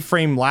 2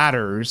 A-frame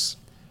ladders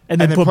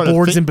and then put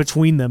boards in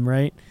between them,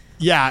 right?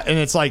 Yeah, and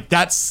it's like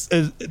that's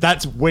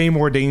way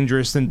more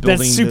dangerous than building.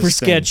 That's super this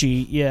thing.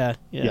 sketchy. Yeah.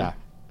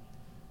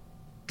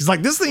 Because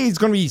like this thing is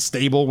going to be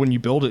stable when you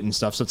build it and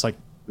stuff. So it's like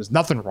there's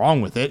nothing wrong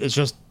with it. It's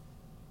just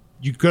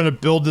you're going to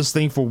build this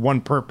thing for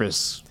one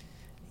purpose.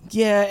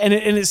 Yeah, and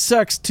it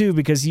sucks too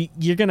because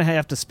you're going to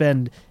have to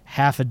spend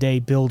half a day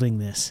building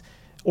this,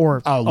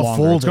 or a full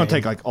day. It's going to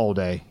take like all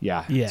day.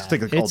 Yeah. It's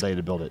going to take like all day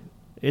to build it.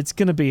 It's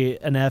going to be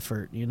an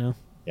effort, you know.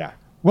 Yeah.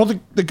 Well,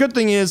 the good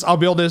thing is I'll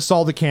be able to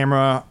install the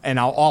camera, and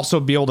I'll also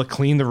be able to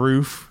clean the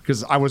roof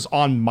because I was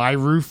on my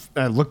roof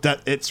and I looked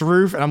at its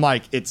roof, and I'm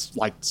like, it's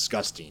like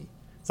disgusting.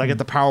 So I get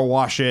to power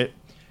wash it,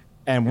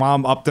 and while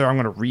I'm up there, I'm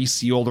going to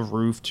reseal the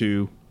roof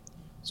too.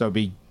 So it'll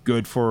be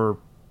good for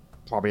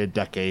probably a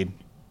decade.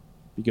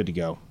 Be good to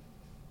go.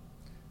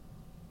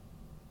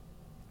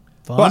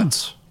 Fun.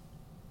 But,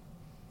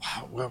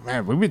 wow, well,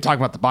 man, we've been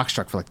talking about the box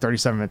truck for like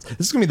 37 minutes.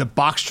 This is going to be the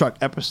box truck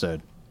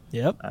episode.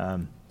 Yep.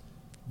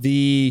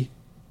 The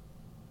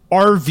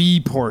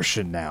RV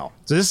portion now.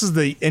 So this is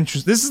the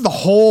interest. This is the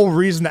whole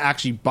reason to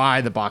actually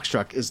buy the box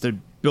truck is to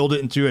build it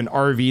into an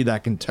RV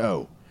that can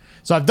tow.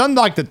 So I've done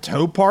like the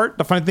tow part.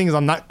 The funny thing is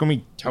I'm not going to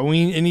be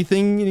towing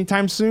anything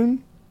anytime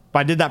soon. But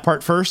I did that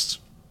part first.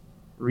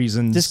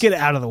 Reasons. Just get it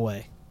out of the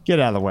way. Get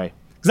it out of the way.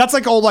 Because that's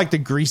like all like the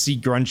greasy,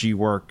 grungy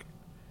work.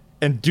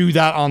 And do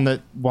that on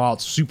the while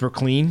it's super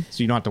clean,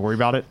 so you don't have to worry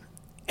about it.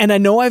 And I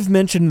know I've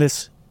mentioned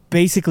this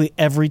basically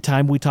every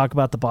time we talk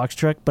about the box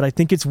truck, but I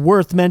think it's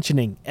worth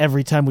mentioning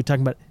every time we talk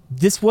about it.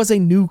 This was a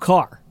new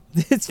car.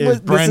 This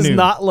is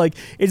not like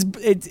it's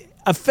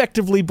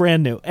effectively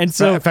brand new. And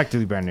so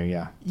effectively brand new,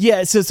 yeah.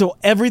 Yeah, so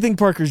everything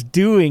Parker's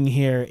doing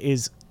here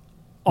is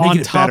on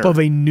top of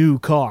a new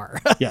car.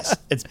 Yes,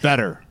 it's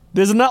better.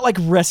 There's not like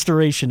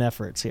restoration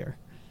efforts here.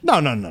 No.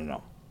 Yeah.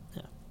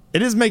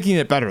 It is making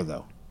it better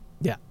though.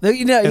 Yeah.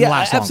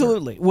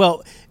 Absolutely.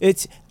 Well,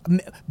 it's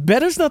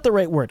better's not the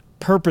right word.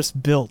 Purpose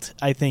built,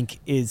 I think,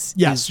 is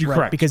you're right,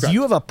 correct. Because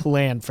you have a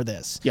plan for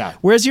this. Yeah.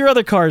 Whereas your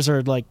other cars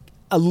are like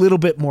a little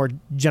bit more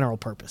general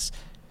purpose.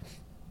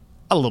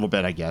 A little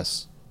bit, I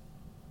guess.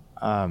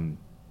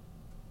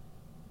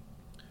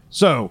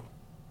 So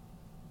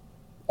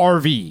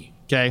RV,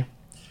 okay.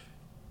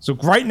 So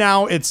right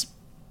now it's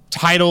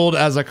titled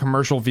as a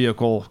commercial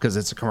vehicle because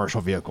it's a commercial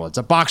vehicle. It's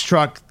a box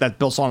truck that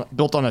built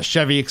on a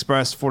Chevy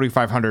Express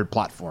 4500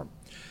 platform.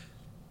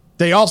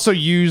 They also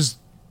use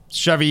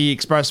Chevy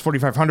Express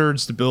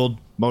 4500s to build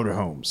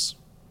motorhomes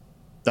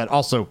that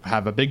also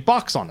have a big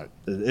box on it.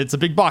 It's a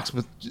big box,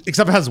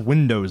 except it has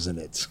windows in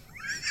it.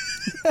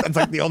 That's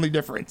like the only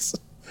difference.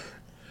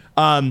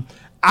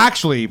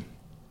 Actually,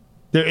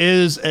 there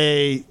is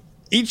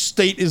each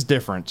state is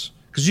different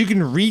because you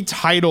can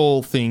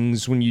retitle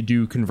things when you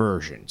do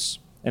conversions.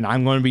 And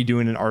I'm going to be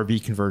doing an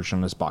RV conversion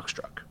on this box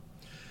truck.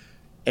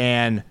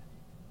 And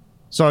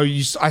so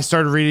I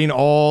started reading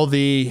all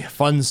the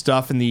fun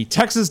stuff in the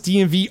Texas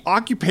DMV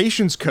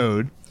Occupations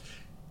Code,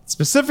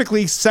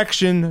 specifically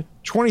section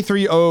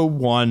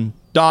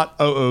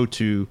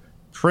 2301.002,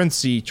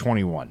 parenthesis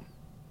 21,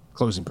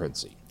 closing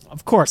parenthesis.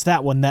 Of course,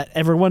 that one that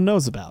everyone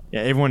knows about. Yeah,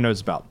 everyone knows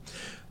about.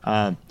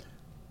 But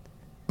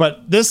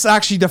this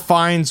actually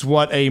defines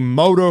what a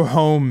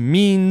motorhome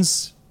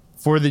means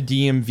for the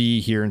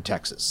DMV here in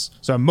Texas.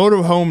 So a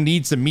motorhome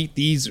needs to meet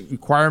these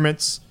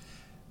requirements.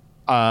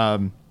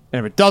 And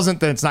if it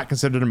doesn't, then it's not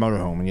considered a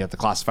motorhome, and you have to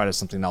classify it as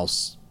something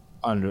else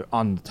on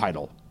the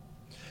title.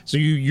 So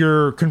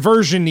your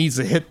conversion needs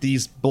to hit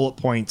these bullet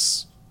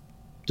points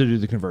to do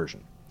the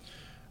conversion.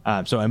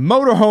 So a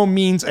motorhome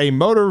means a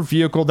motor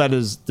vehicle that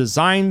is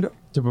designed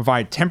to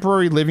provide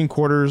temporary living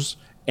quarters,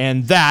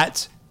 and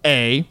that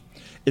A,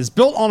 is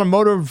built on a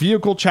motor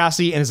vehicle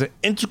chassis and is an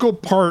integral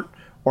part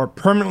or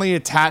permanently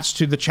attached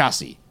to the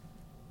chassis.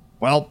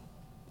 Well,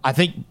 I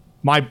think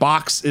my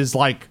box is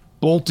like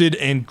bolted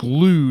and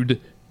glued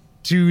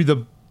to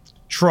the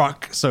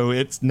truck, so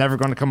it's never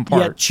going to come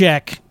apart. Yeah,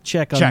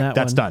 check on that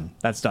That's one. done.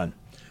 That's done.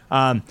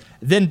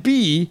 Then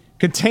B,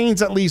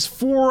 contains at least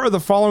 4 of the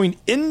following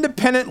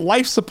independent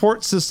life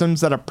support systems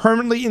that are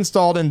permanently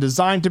installed and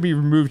designed to be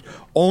removed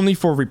only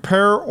for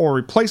repair or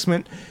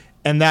replacement,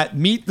 and that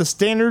meet the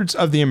standards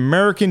of the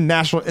American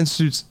National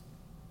Institute's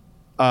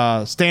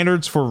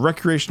standards for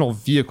recreational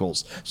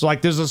vehicles. So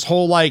like there's this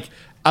whole like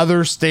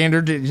other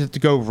standard that you have to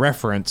go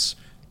reference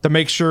to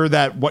make sure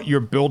that what you're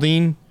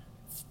building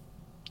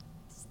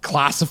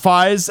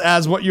classifies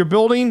as what you're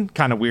building.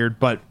 Kind of weird,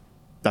 but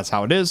that's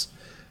how it is.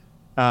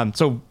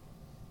 So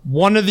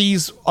one of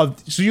these,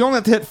 so you only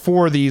have to hit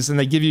 4 of these, and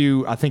they give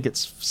you, I think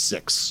it's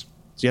 6. So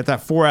you have to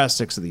have 4 out of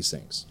 6 of these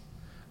things.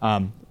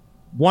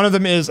 One of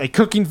them is a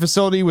cooking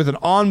facility with an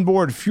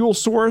onboard fuel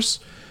source.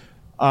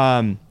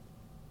 So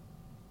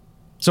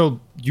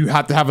you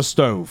have to have a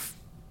stove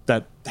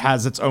that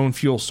has its own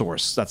fuel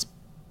source that's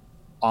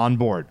on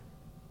board.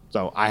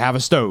 So I have a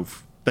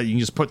stove that you can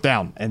just put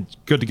down and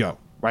good to go,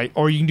 right?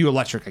 Or you can do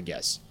electric, I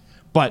guess.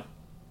 But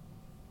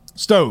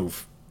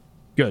stove,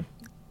 good.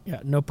 Yeah,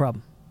 no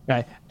problem.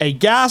 Okay. A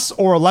gas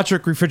or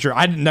electric refrigerator.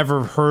 I'd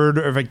never heard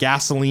of a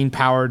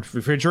gasoline-powered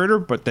refrigerator,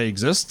 but they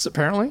exist,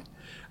 apparently.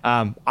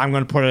 I'm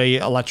going to put a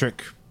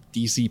electric,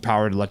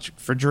 DC-powered electric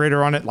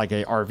refrigerator on it, like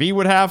a RV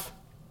would have.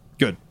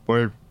 Good.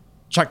 We're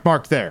check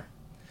mark there.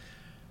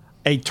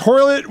 A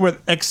toilet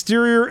with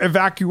exterior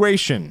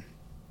evacuation.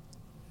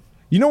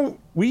 You know,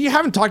 we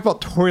haven't talked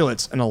about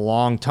toilets in a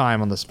long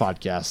time on this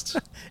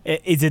podcast.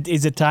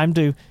 Is it time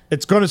to?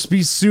 It's going to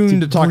be soon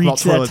to talk about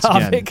toilets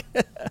again.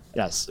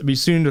 Yes, it'll be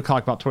soon to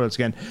talk about toilets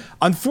again.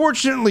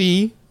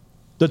 Unfortunately,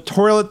 the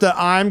toilet that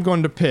I'm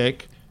going to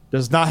pick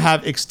does not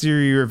have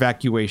exterior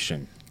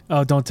evacuation.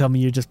 Oh, don't tell me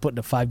you're just putting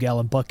a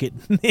 5-gallon bucket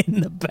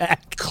in the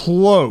back.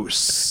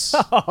 Close.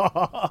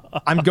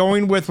 I'm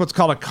going with what's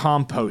called a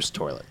compost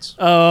toilet.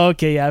 Oh,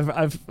 okay.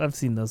 Yeah, I've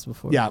seen those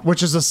before. Yeah,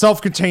 which is a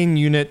self-contained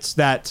unit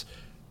that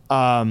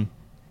we'll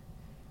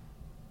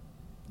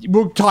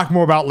talk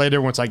more about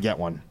later once I get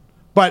one.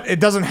 But it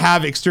doesn't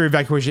have exterior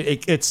evacuation.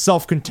 It's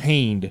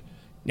self-contained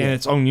in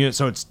its own unit,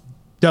 so it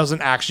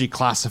doesn't actually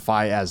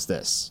classify as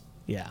this.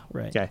 Yeah,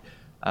 right. Okay.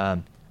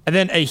 And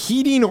then a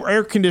heating or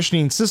air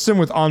conditioning system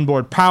with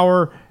onboard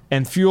power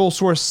and fuel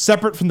source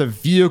separate from the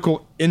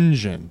vehicle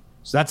engine.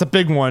 So that's a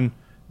big one,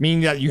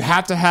 meaning that you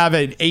have to have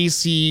an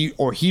AC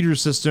or heater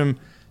system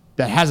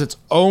that has its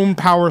own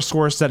power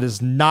source that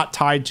is not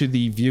tied to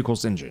the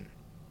vehicle's engine.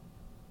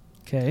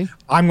 Okay.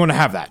 I'm going to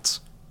have that.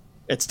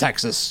 It's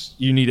Texas.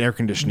 You need air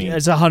conditioning.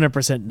 It's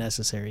 100%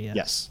 necessary, yeah.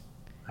 Yes.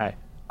 Okay.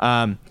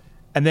 And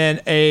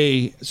then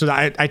I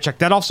checked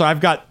that off. So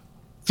I've got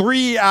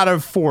 3 out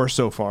of 4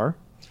 so far.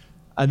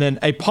 And then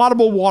a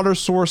potable water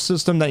source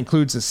system that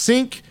includes a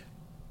sink,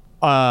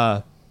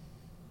 a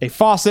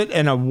faucet,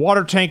 and a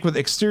water tank with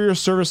exterior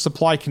service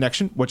supply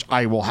connection, which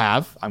I will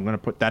have. I'm going to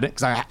put that in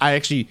because I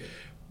actually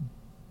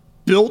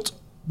built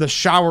the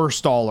shower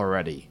stall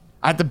already.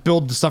 I had to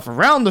build the stuff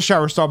around the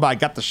shower stall, but I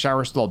got the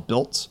shower stall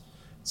built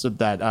so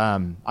that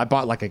I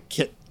bought like a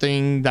kit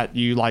thing that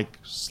you like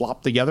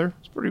slop together.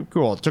 It's pretty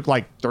cool. It took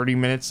like 30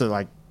 minutes to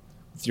like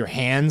with your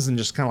hands and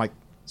just kind of like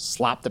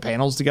slap the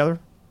panels together.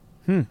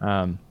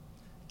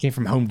 Came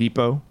from Home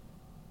Depot.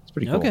 It's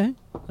pretty cool. Okay,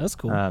 that's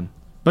cool.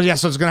 But yeah,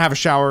 so it's going to have a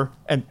shower,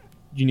 and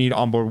you need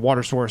onboard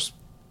water source,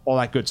 all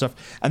that good stuff.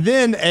 And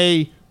then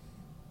a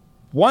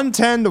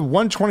 110 to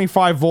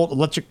 125 volt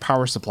electric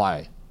power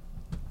supply,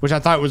 which I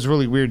thought was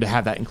really weird to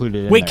have that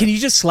included in Wait, there. can you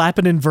just slap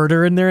an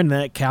inverter in there and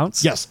that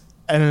counts? Yes,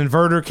 an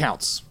inverter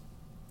counts.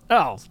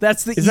 Oh,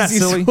 that's the Isn't that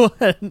easiest silly?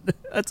 one.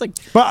 That's like...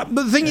 But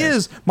the thing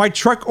is, my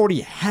truck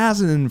already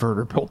has an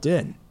inverter built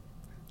in.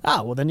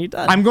 Ah, well, then you're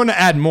done. I'm going to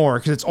add more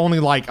because it's only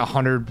like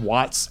 100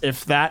 watts,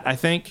 if that, I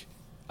think.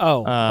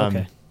 Oh,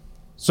 okay.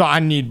 So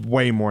I need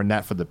way more than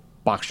that for the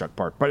box truck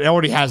part, but it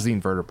already has the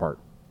inverter part.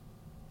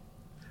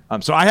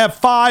 So I have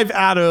 5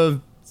 out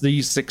of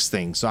these 6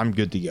 things, so I'm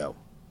good to go.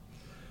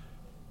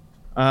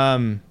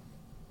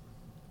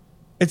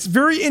 It's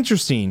very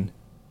interesting.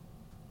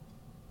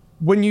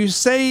 When you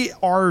say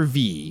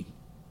RV,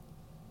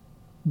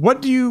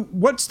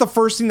 what's the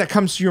first thing that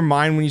comes to your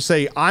mind when you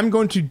say,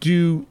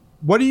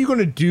 what are you going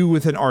to do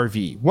with an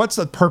RV? What's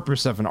the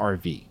purpose of an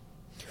RV?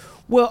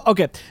 Well,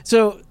 okay.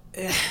 So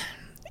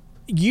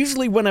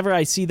usually whenever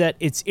I see that,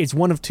 it's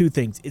one of two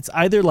things. It's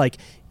either like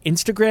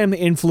Instagram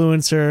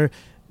influencer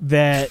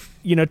that,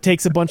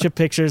 takes a bunch of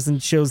pictures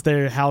and shows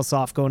their house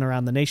off going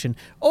around the nation,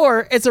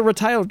 or it's a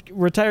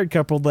retired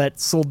couple that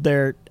sold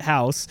their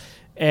house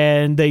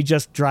and they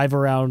just drive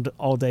around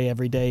all day,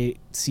 every day,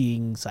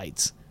 seeing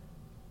sights.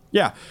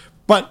 Yeah.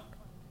 But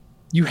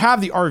you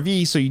have the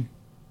RV, so you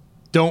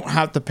don't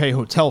have to pay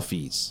hotel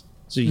fees.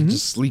 So you can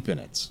just sleep in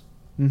it.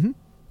 Mm-hmm.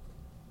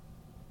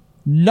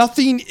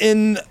 Nothing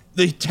in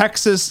the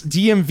Texas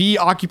DMV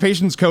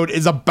Occupations Code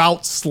is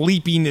about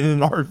sleeping in an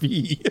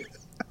RV.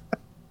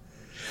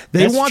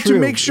 They That's want true. to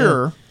make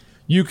sure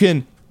you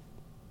can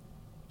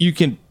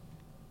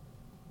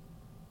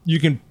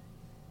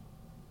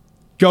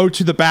go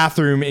to the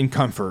bathroom in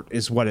comfort,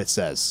 is what it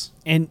says.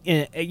 And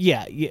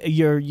yeah,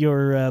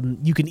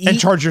 you can eat and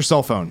charge your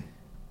cell phone.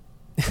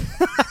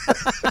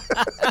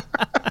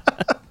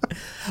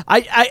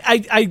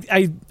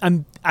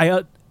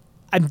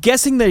 I'm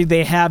guessing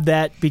they have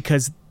that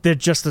because they're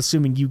just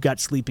assuming you got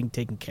sleeping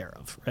taken care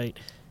of, right?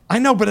 I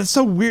know, but it's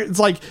so weird. It's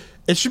like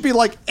it should be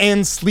like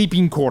and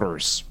sleeping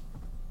quarters.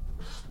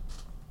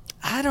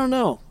 I don't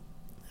know.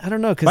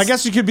 Cause I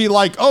guess you could be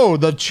like, oh,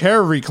 the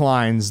chair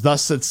reclines,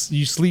 thus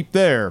you sleep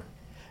there.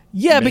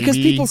 Yeah, Maybe. because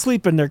people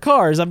sleep in their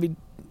cars. I mean,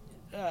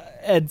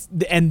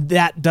 and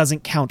that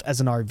doesn't count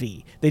as an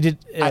RV. They did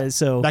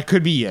so. That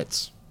could be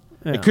it.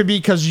 Yeah. It could be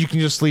because you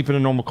can just sleep in a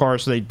normal car,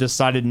 so they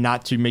decided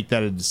not to make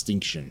that a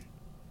distinction.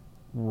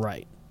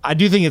 Right. I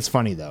do think it's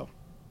funny though.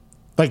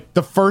 Like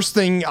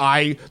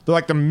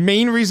the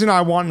main reason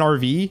I want an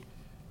RV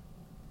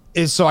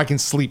is so I can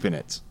sleep in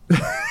it.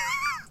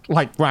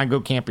 Like when I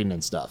go camping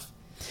and stuff.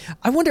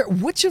 I wonder,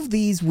 which of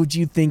these would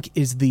you think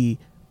is the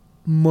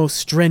most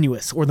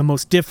strenuous or the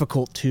most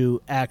difficult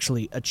to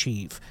actually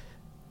achieve?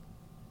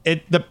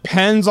 It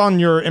depends on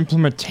your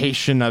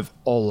implementation of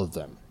all of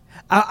them.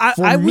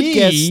 I would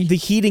guess the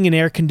heating and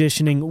air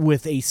conditioning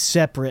with a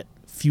separate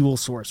fuel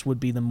source would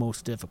be the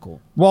most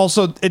difficult. Well,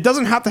 so it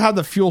doesn't have to have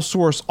the fuel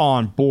source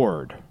on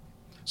board.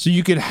 So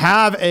you could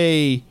have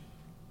like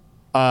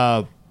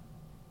a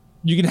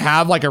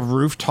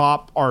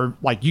rooftop, or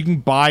like you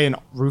can buy a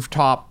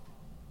rooftop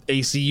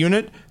AC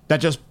unit that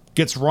just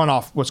gets run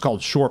off what's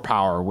called shore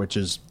power, which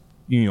is,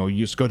 you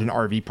just go to an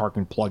RV park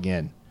and plug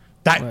in.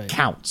 That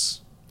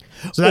counts.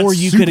 So that's or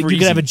you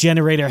could have a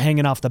generator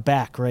hanging off the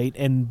back, right?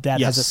 And that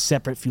has a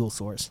separate fuel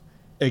source.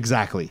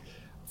 Exactly.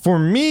 For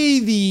me,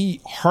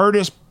 the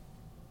hardest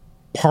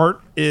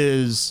part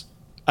is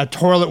a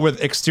toilet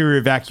with exterior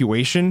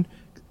evacuation.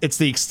 It's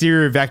the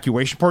exterior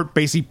evacuation part,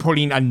 basically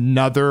putting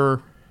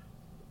another,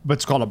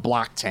 what's called a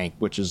black tank,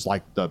 which is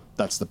like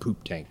that's the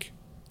poop tank.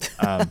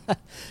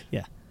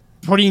 Yeah.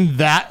 Putting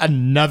that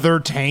another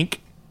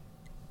tank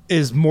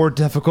is more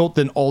difficult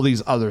than all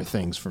these other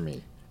things for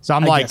me. So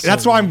I'm like,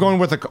 that's why I'm going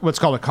with what's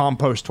called a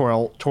compost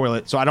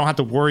toilet, so I don't have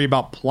to worry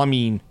about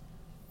plumbing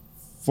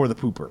for the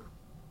pooper.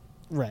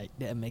 Right.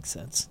 That makes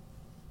sense.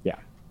 Yeah.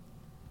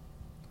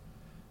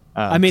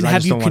 I mean,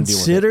 have you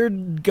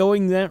considered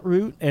going that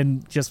route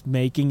and just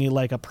making it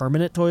like a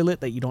permanent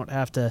toilet that you don't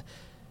have to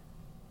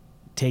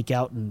take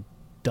out and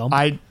dump?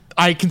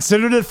 I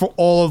considered it for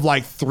all of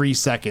like 3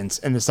 seconds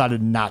and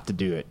decided not to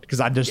do it because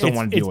I just don't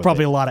want to deal with it. It's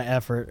probably a lot of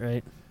effort,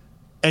 right?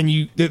 And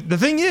the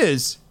thing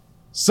is,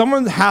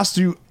 someone has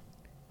to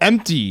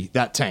empty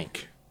that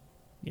tank.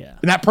 Yeah.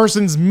 And that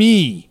person's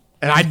me,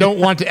 and I don't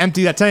want to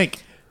empty that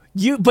tank.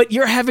 But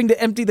you're having to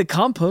empty the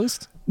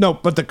compost. No,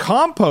 but the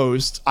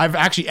compost, I've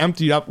actually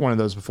emptied up one of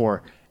those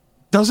before,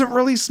 doesn't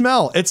really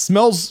smell. It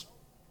smells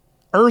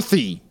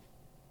earthy.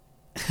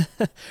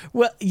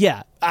 Well,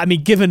 yeah. I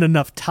mean, given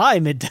enough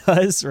time, it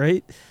does,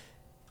 right?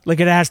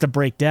 Like it has to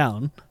break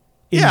down.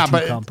 Yeah,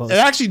 but it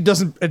actually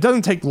doesn't. It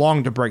doesn't take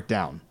long to break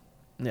down.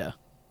 Yeah.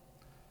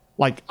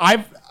 Like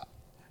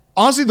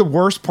honestly, the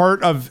worst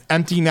part of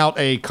emptying out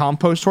a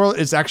compost toilet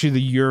is actually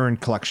the urine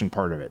collection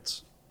part of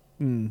it.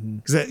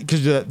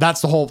 Because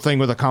that's the whole thing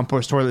with a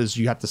compost toilet is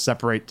you have to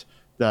separate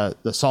the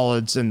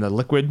solids and the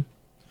liquid,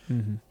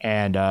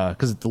 and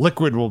because the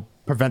liquid will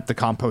prevent the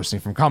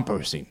composting from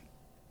composting.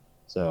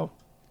 So,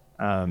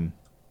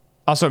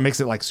 also it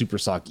makes it like super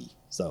soggy.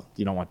 So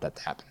you don't want that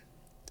to happen.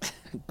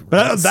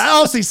 But that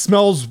honestly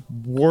smells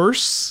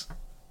worse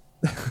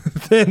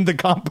than the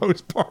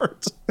compost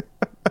part.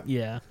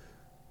 Yeah.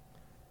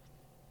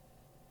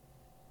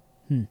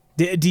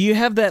 Do you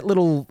have that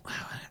little?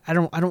 I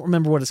don't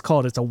remember what it's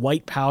called. It's a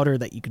white powder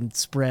that you can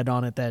spread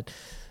on it that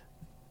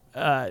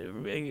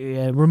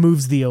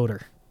removes the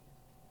odor.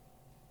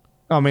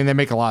 I mean, they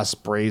make a lot of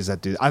sprays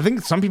that do. I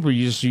think some people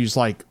just use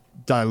like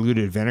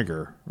diluted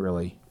vinegar.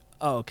 Really.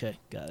 Oh, okay,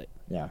 got it.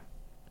 Yeah.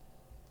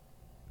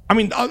 I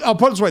mean, I'll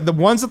put it this way: the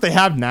ones that they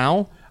have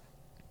now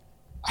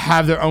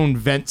have their own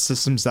vent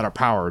systems that are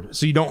powered,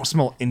 so you don't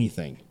smell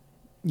anything.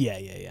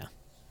 Yeah.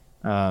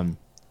 I'm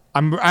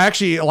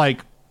actually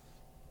like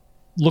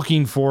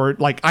looking for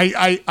like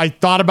I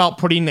thought about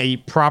putting a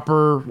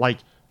proper like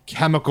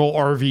chemical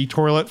RV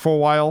toilet for a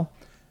while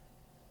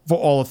for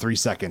all of 3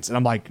 seconds, and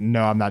I'm like,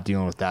 no, I'm not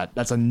dealing with that.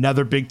 That's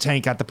another big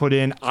tank I have to put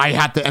in. I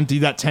have to empty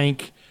that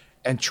tank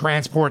and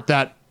transport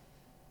that.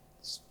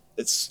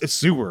 It's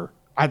sewer.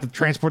 I have to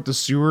transport the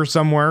sewer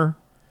somewhere.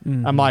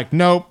 I'm like,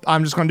 nope,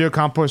 I'm just going to do a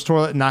compost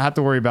toilet and not have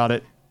to worry about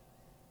it.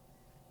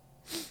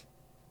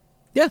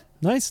 Yeah,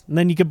 nice. And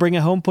then you could bring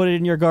it home, put it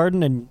in your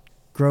garden, and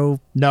grow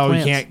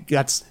plants. You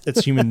can't.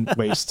 It's human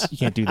waste. You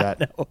can't do that.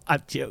 No,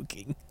 I'm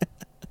joking.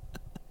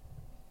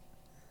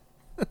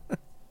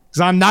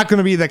 Because I'm not going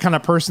to be the kind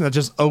of person that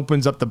just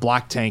opens up the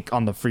black tank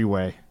on the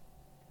freeway.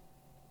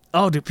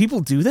 Oh, do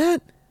people do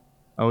that?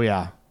 Oh,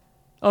 yeah.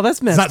 Oh,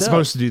 that's messed up. It's not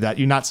supposed to do that.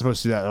 You're not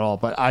supposed to do that at all.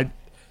 But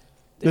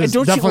there's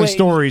definitely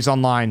stories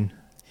online.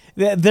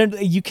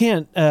 You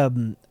can't.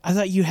 I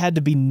thought you had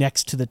to be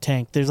next to the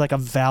tank. There's like a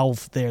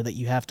valve there that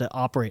you have to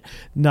operate.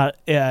 Not.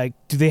 Do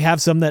they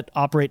have some that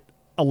operate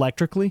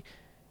electrically?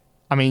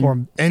 I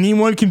mean,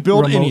 anyone can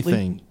build remotely?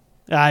 anything.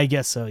 I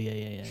guess so.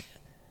 Yeah.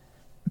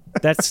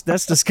 That's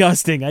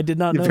disgusting. I did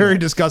not know. Very that.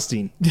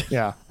 disgusting.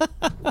 Yeah.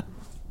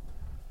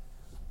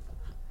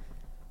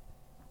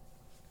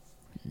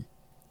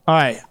 All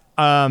right.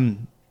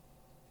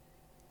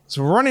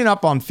 So we're running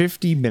up on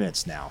 50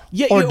 minutes now.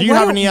 Yeah. Or do you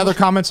have any other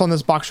comments on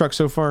this box truck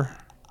so far?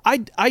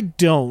 I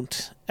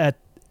don't.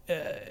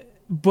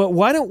 But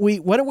why don't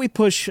we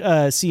push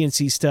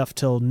CNC stuff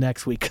till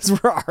next week,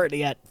 because we're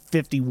already at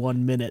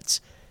 51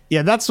 minutes.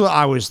 Yeah, that's what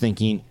I was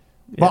thinking.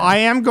 But I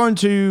am going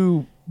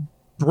to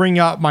bring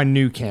up my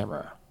new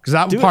camera because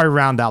that will probably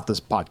round out this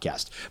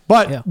podcast.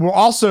 But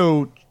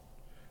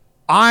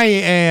I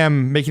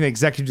am making an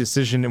executive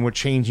decision and we're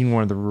changing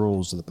one of the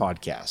rules of the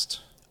podcast.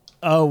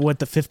 Oh, what,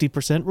 the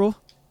 50% rule?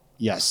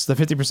 Yes, the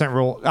 50%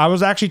 rule. I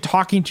was actually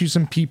talking to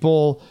some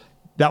people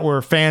that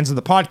were fans of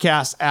the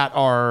podcast at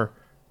our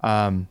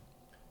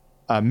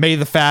May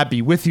the Fab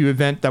Be With You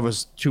event that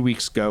was 2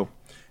 weeks ago.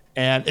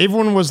 And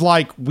everyone was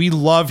like, we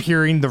love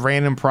hearing the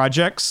random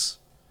projects.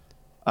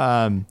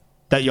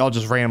 that y'all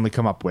just randomly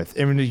come up with,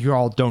 even if you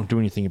all don't do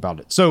anything about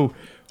it. So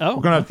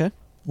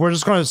we're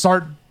just gonna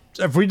start.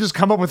 If we just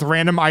come up with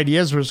random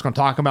ideas, we're just gonna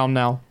talk about them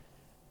now.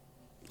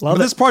 But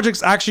this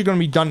project's actually going to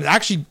be done.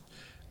 Actually,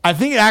 I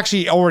think it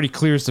actually already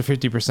clears the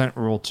 50%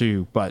 rule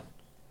too, but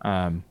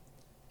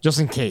just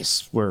in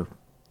case, we're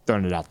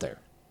throwing it out there.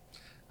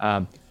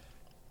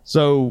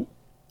 So,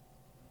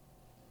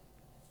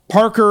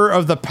 Parker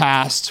of the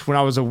past, when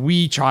I was a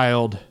wee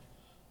child,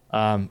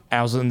 I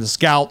was in the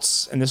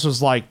Scouts, and this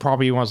was like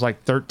probably when I was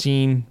like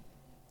 13,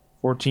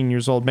 14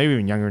 years old, maybe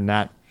even younger than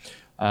that.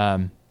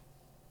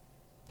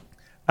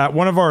 At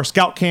one of our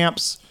Scout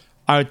camps,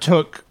 I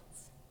took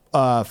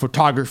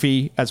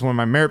photography as one of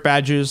my merit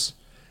badges,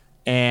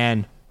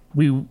 and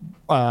we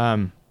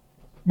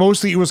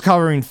mostly it was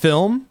covering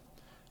film,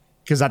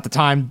 because at the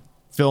time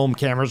film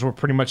cameras were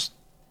pretty much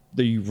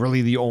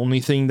the only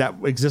thing that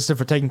existed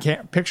for taking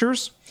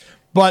pictures.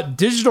 But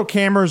digital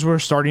cameras were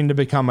starting to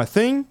become a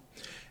thing,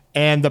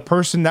 and the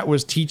person that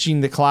was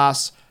teaching the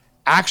class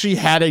actually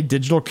had a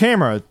digital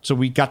camera, so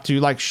we got to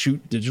like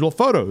shoot digital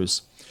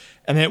photos,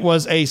 and it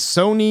was a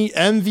Sony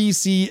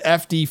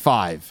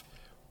MVC-FD5.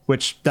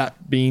 Which that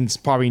means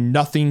probably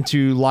nothing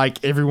to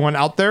like everyone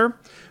out there.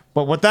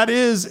 But what that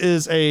is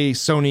a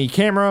Sony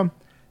camera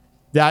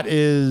that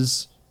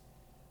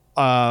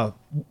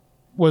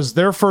was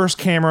their first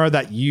camera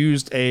that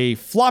used a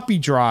floppy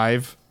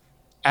drive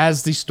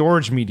as the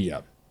storage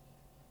media.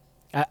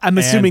 I'm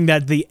assuming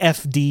that the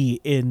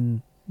FD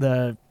in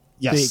the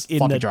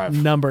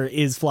drive number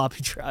is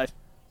floppy drive.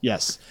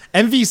 Yes.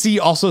 MVC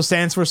also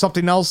stands for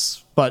something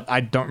else, but I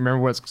don't remember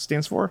what it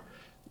stands for.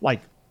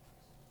 Like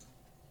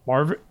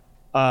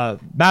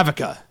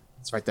Mavica.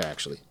 It's right there,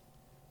 actually.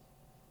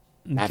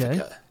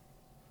 Mavica. Okay.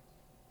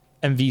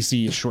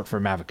 MVC is short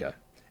for Mavica.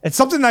 It's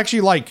something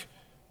actually like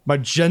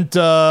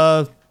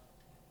magenta.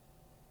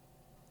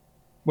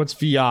 What's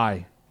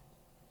VI?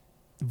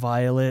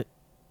 Violet.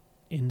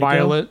 Indigo?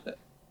 Violet.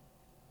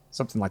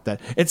 Something like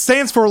that. It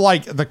stands for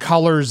like the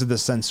colors of the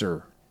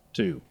sensor,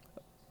 too.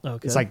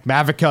 Okay. It's like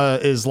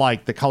Mavica is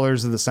like the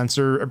colors of the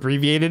sensor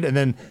abbreviated, and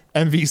then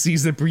MVC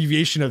is the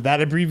abbreviation of that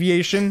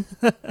abbreviation.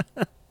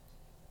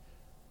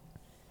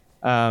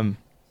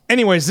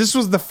 Anyways, this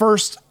was the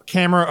first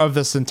camera of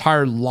this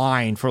entire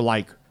line for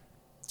like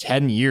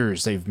 10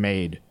 years they've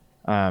made.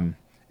 And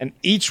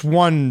each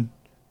one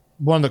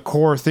of the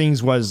core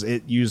things was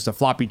it used a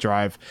floppy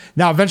drive.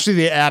 Now, eventually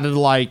they added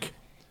like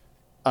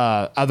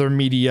other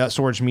media,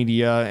 storage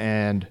media,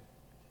 and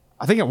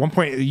I think at one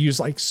point they used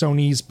like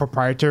Sony's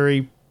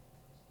proprietary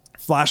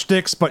flash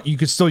sticks, but you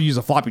could still use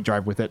a floppy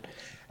drive with it.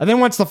 And then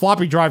once the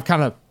floppy drive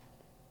kind of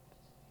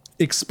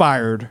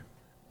expired,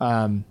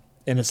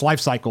 in its life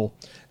cycle,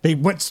 they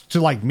went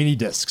to like mini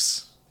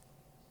discs.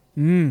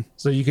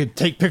 So you could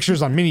take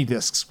pictures on mini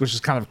discs, which is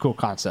kind of a cool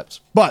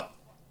concept. But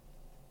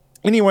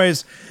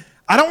anyways,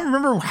 I don't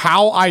remember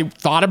how I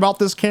thought about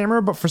this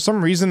camera, but for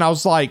some reason I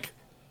just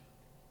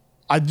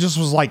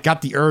was like,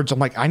 got the urge. I'm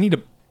like, I need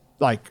to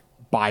like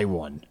buy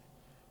one.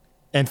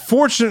 And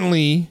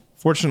fortunately,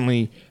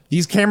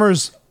 these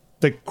cameras,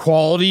 the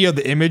quality of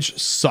the image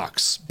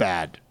sucks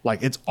bad.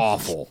 Like, it's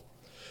awful.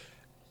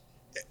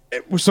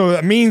 So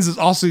that means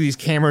also these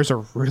cameras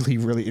are really,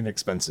 really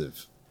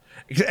inexpensive.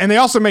 And they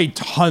also made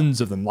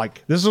tons of them.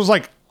 Like, this was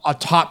like a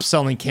top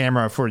selling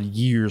camera for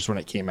years when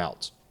it came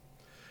out.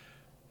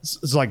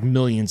 It's like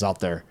millions out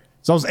there.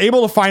 So I was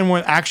able to find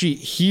one actually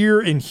here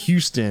in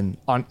Houston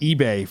on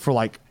eBay for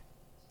like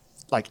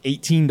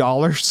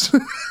 $18.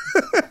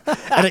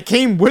 And it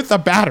came with a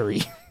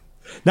battery.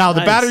 Now,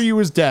 the battery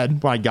was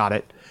dead when I got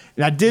it.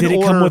 And I did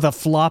it come with a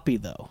floppy,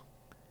 though?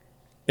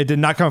 It did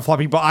not come with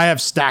floppy, but I have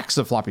stacks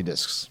of floppy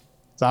disks.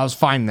 So I was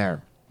fine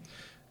there.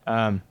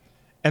 And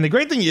the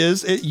great thing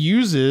is it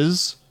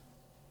uses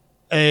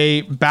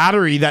a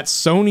battery that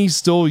Sony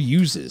still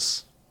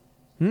uses.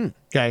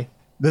 Okay.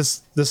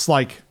 This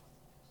like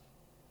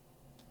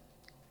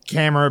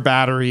camera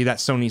battery that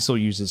Sony still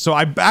uses. So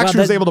I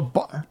actually was able to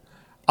buy.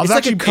 It's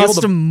like a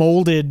custom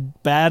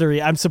molded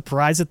battery. I'm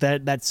surprised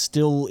that's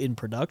still in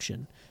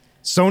production.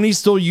 Sony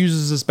still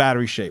uses this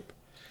battery shape.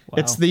 Wow.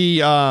 It's the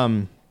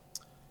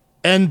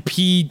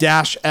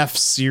NP-F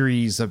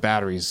series of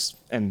batteries,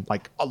 and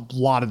like a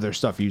lot of their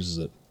stuff uses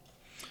it.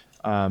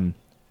 So I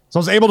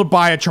was able to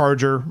buy a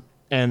charger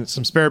and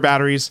some spare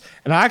batteries,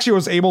 and I actually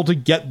was able to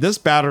get this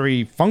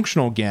battery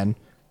functional again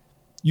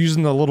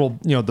using the little,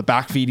 the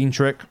back feeding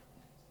trick.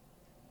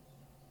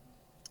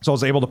 So I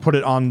was able to put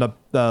it on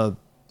the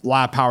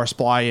lab power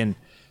supply and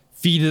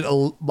feed it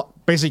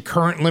basically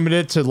current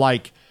limited to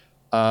like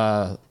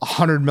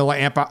 100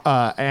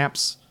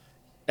 amps,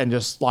 and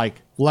just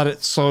like let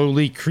it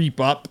slowly creep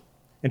up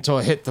until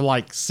it hit to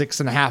like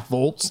 6.5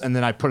 volts, and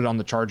then I put it on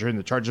the charger, and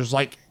the charger's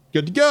like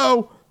good to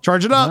go.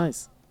 Charge it up.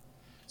 Nice.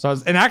 So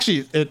and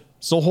actually it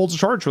still holds a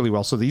charge really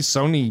well. So these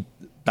Sony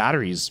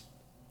batteries,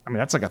 I mean,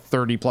 that's like a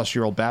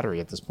 30-plus-year-old battery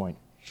at this point.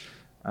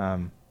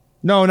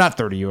 No, not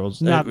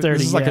 30-year-olds. Not 30.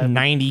 This is like a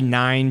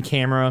 99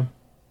 camera.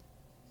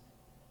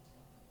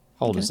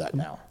 How old is that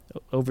now?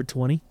 Over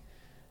 20?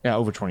 Yeah,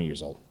 over 20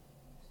 years old.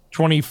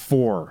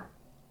 24.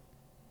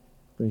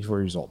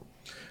 24 years old.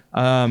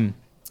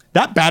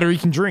 That battery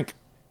can drink.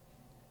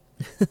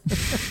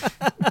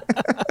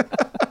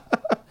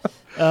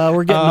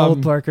 We're getting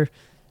old, Parker.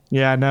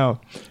 Yeah, I know.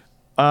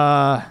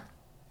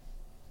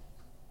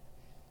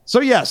 So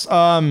yes, it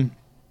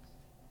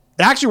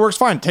actually works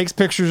fine. Takes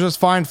pictures just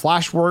fine.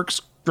 Flash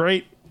works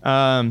great.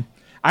 I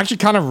actually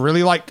kind of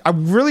really I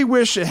really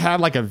wish it had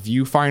like a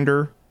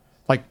viewfinder,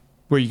 like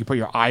where you can put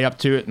your eye up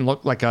to it and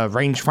look like a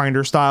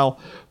rangefinder style,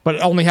 but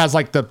it only has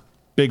like the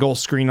big old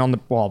screen on the,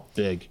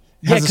 big.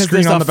 It has a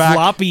screen on the back.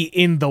 Floppy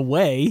in the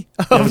way.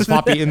 There's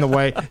floppy in the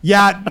way.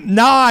 Yeah,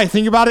 now I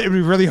think about it, it'd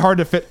be really hard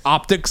to fit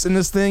optics in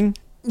this thing.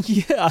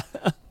 Yeah.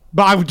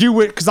 But I would do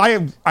it because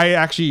I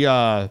actually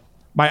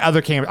my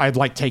other camera I'd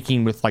like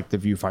taking with like the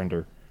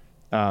viewfinder,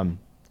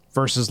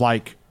 versus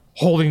like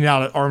holding it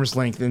out at arm's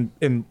length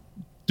and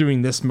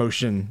doing this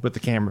motion with the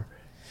camera.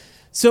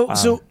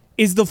 So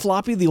is the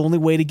floppy the only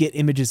way to get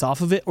images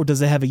off of it, or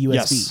does it have a USB?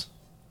 Yes.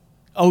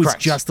 Oh, Correct.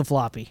 it's just the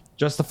floppy.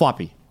 Just the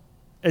floppy.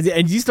 And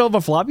do you still have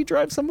a floppy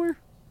drive somewhere?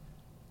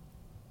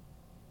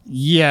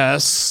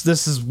 Yes,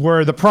 this is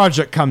where the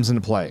project comes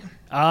into play.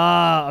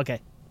 Ah, okay.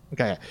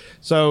 Okay,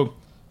 so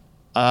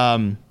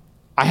I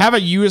have a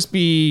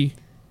USB,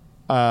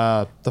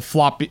 the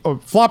floppy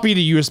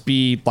to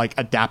USB like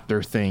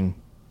adapter thing.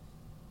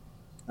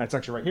 That's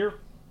actually right here.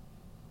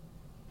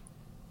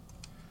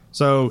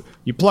 So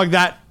you plug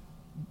that,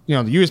 the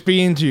USB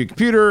into your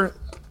computer,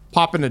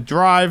 pop in a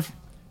drive,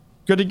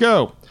 good to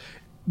go.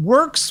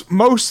 Works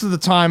most of the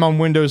time on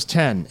Windows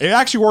 10. It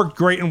actually worked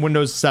great in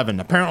Windows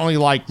 7. Apparently,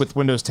 like with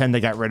Windows 10, they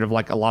got rid of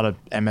like a lot of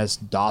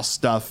MS-DOS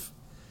stuff,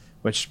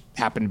 which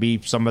happened to be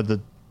some of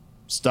the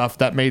stuff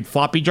that made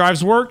floppy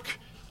drives work.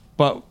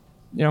 But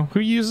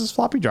who uses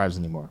floppy drives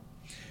anymore?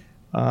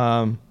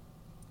 So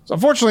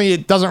unfortunately,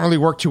 it doesn't really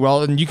work too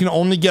well, and you can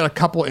only get a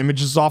couple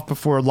images off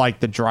before like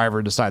the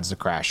driver decides to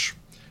crash.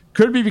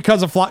 Could be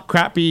because of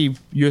crappy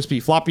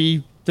USB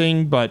floppy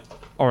thing,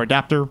 or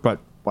adapter, but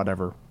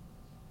whatever.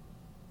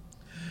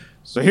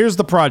 So here's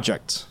the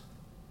project.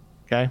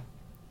 Okay,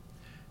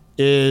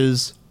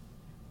 this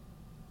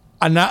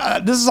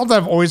is something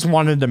I've always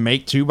wanted to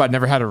make too, but I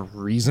never had a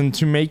reason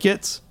to make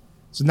it.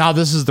 So now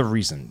this is the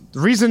reason.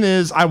 The reason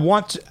is I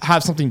want to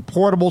have something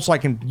portable so I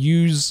can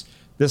use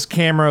this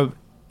camera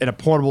in a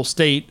portable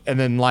state and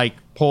then like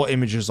pull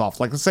images off.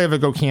 Like let's say if I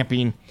go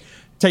camping,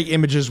 take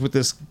images with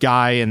this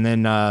guy, and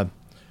then I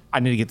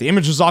need to get the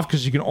images off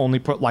because you can only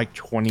put like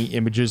 20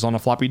 images on a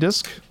floppy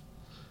disk.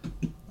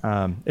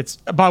 It's,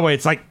 by the way,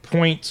 it's like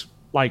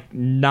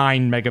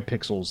 9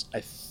 megapixels,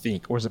 I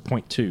think, or is it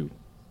 0.2?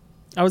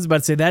 I was about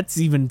to say that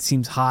even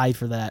seems high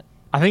for that.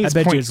 I think it's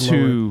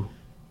 0.2.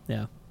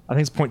 Yeah, I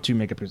think it's 0.2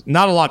 megapixels.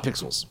 Not a lot of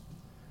pixels.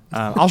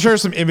 I'll share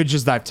some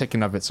images that I've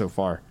taken of it so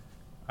far.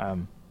 I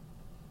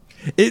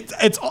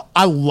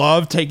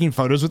love taking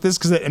photos with this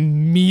because it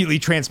immediately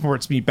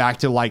transports me back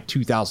to like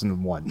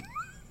 2001.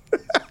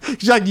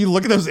 Like you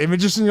look at those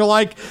images and you're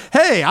like,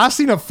 hey, I've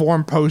seen a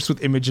forum post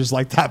with images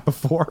like that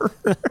before.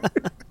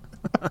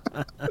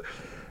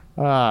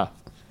 What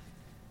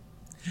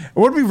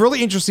would be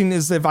really interesting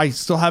is if I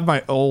still have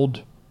my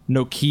old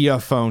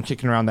Nokia phone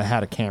kicking around that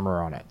had a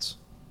camera on it,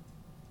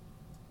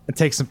 and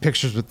take some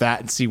pictures with that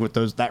and see what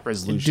that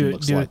resolution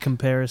looks like. Do a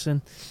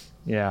comparison.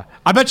 Yeah,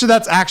 I bet you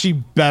that's actually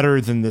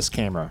better than this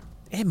camera.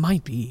 It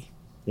might be.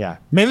 Yeah,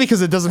 mainly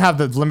because it doesn't have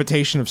the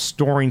limitation of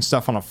storing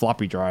stuff on a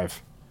floppy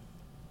drive.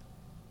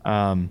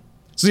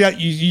 So yeah,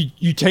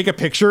 you take a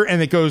picture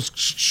and it goes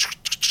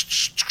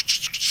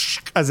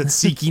as it's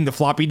seeking the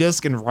floppy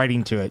disk and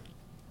writing to it.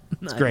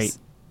 It's great.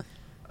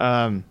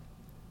 Where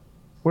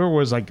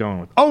was I going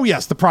with? Oh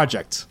yes, the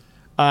project.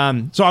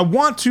 So I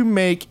want to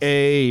make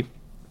a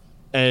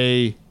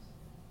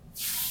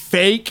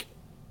fake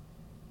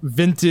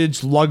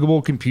vintage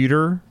luggable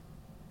computer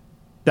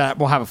that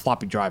will have a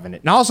floppy drive in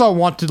it. And also I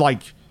want to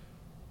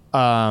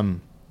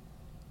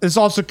this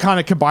also kind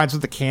of combines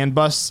with the CAN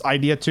bus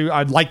idea too.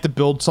 I'd like to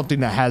build something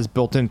that has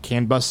built-in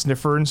CAN bus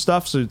sniffer and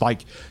stuff. So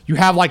like you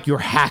have like your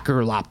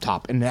hacker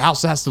laptop, and it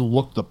also has to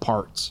look the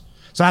parts.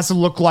 So it has to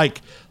look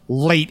like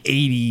late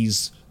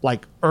 80s,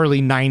 like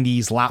early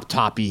 90s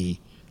laptop-y.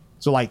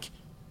 So like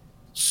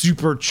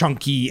super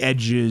chunky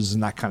edges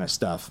and that kind of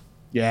stuff.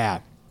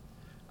 Yeah.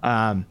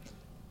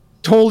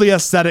 Totally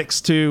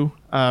aesthetics too.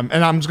 And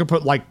I'm just gonna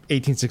put like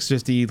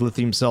 18650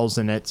 lithium cells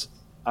in it.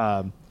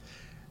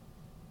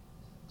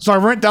 So I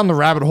went down the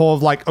rabbit hole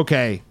of like,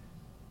 okay,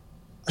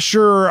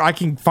 sure, I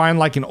can find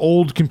like an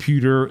old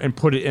computer and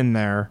put it in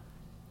there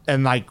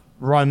and like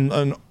run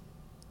an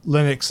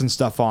Linux and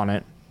stuff on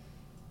it.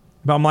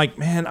 But I'm like,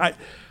 man,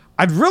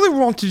 I'd really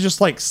want to just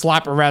like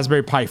slap a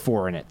Raspberry Pi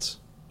 4 in it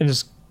and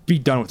just be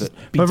done with it.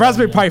 But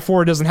Raspberry Pi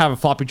 4 doesn't have a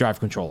floppy drive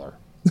controller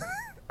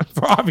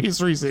for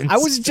obvious reasons. I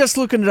was just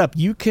looking it up.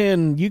 You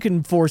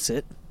can force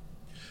it.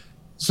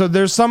 So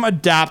there's some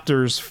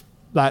adapters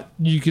that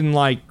you can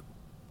like.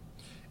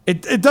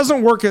 It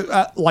doesn't work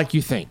like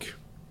you think.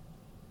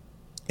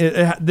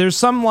 There's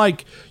some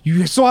like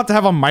you still have to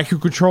have a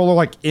microcontroller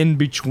like in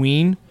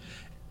between,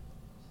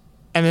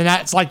 and then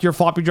that's like your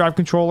floppy drive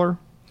controller.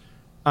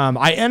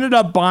 I ended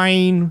up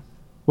buying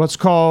what's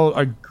called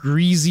a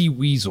greasy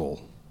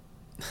weasel.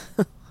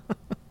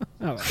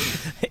 Oh,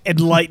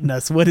 enlighten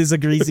us. What is a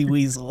greasy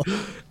weasel?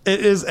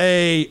 It is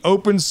a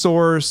open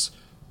source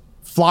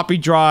floppy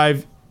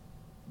drive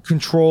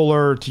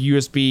controller to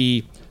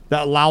USB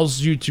that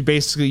allows you to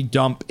basically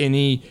dump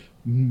any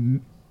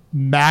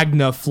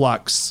Magna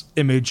Flux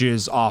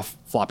images off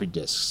floppy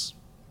disks.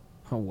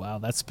 Oh, wow.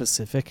 That's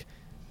specific.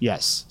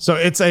 Yes. So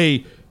it's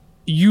a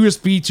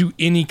USB to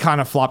any kind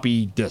of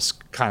floppy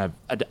disk kind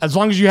of, as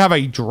long as you have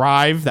a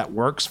drive that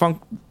works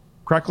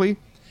correctly,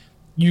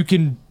 you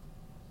can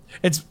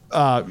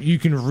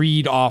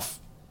read off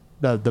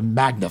the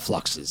Magna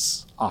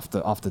Fluxes off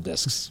the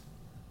disks.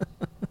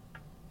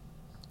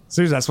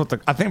 Seriously,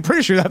 I'm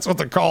pretty sure that's what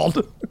they're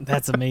called.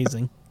 That's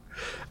amazing.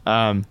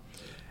 And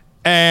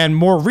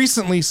more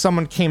recently,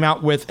 someone came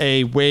out with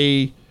a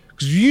way,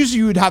 because usually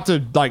you would have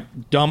to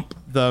like dump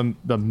the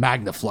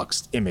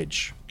MagnaFlux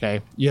image.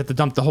 Okay, you have to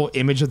dump the whole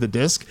image of the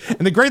disk.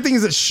 And the great thing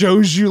is it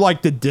shows you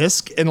like the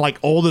disk and like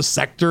all the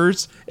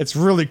sectors. It's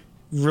really,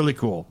 really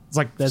cool. It's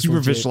like That's super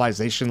legit.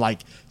 visualization, like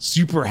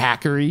super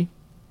hackery.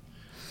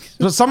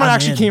 So someone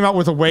actually came out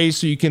with a way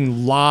so you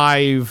can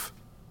live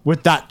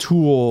with that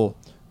tool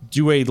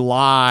do a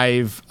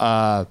live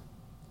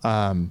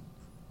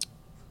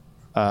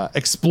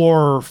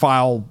Explorer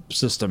file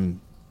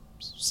system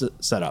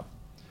setup.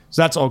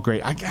 So that's all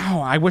great.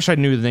 I wish I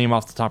knew the name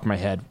off the top of my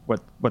head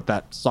what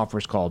that software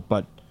is called,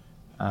 but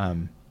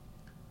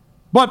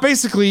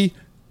basically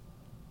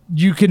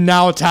you can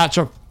now attach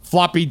a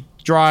floppy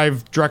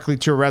drive directly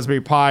to a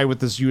Raspberry Pi with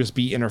this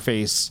USB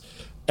interface,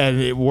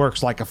 and it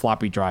works like a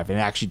floppy drive, and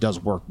it actually does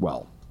work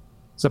well,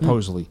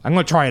 supposedly. I'm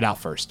going to try it out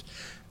first.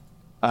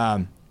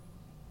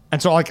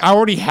 And so like I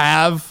already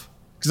have,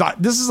 because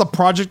this is a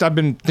project I've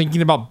been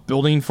thinking about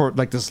building for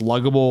like this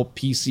luggable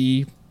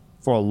PC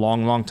for a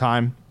long, long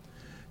time.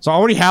 So I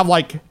already have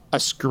like a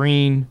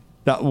screen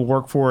that will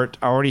work for it.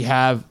 I already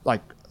have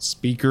like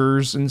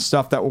speakers and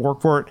stuff that will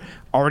work for it.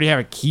 I already have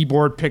a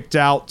keyboard picked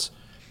out.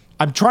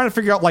 I'm trying to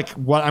figure out like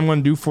what I'm going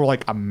to do for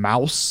like a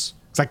mouse,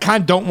 because I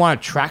kind of don't want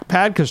a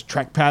trackpad, because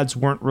trackpads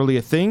weren't really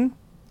a thing.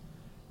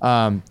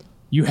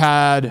 You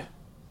had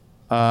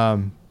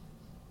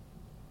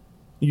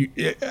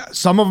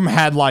some of them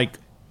had like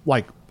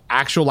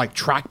actual like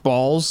track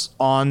balls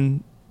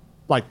on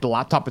like the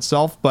laptop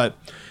itself, but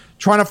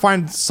trying to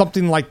find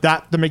something like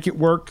that to make it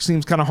work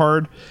seems kind of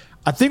hard.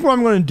 I think what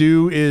I'm going to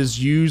do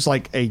is use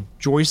like a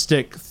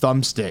joystick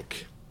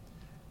thumbstick,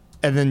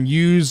 and then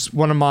use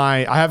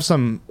I have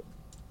some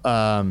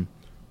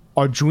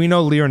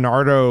Arduino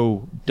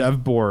Leonardo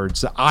dev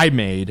boards that I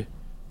made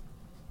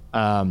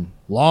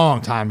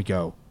long time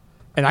ago,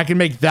 and I can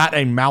make that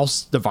a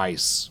mouse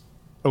device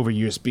over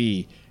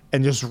USB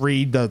and just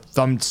read the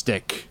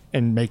thumbstick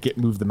and make it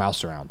move the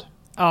mouse around.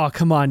 Oh,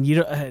 come on.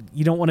 You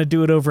don't want to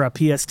do it over a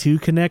PS2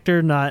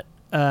 connector, not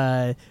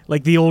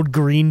like the old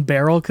green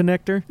barrel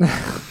connector?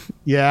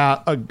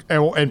 Yeah,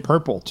 and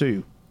purple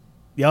too.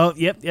 Yep.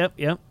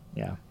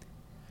 Yeah.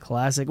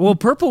 Classic. Well,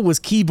 purple was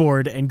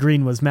keyboard and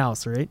green was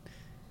mouse, right?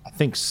 I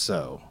think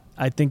so.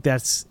 I think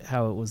that's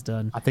how it was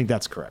done. I think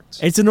that's correct.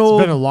 It's been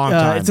a long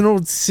time. It's an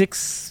old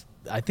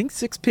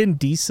 6-pin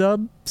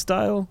D-sub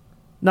style.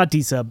 Not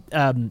D-sub.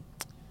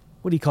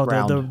 What do you call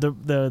it?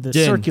 The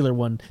circular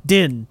one.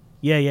 DIN.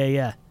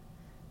 Yeah.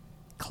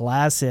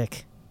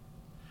 Classic.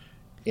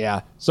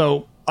 Yeah.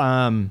 So,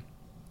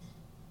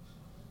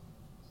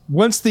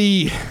 once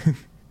the,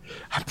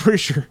 I'm pretty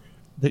sure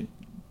the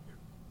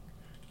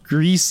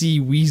greasy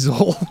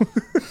weasel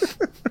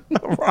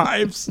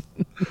arrives.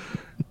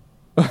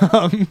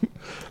 Let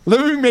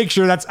me make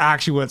sure that's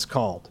actually what it's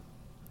called.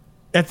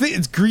 I think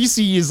it's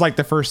greasy is like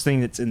the first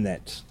thing that's in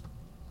that.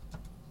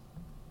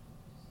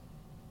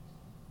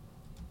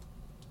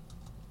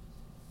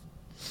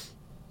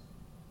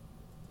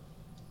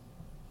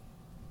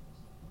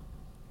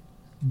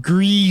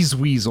 Grease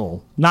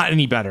weasel. Not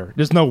any better.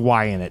 There's no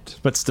Y in it,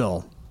 but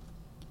still.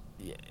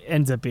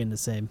 Ends up being the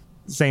same.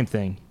 Same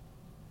thing.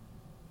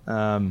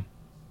 The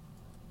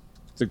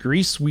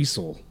grease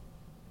weasel.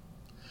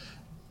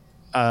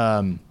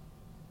 Oh,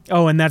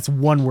 and that's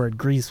one word,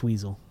 grease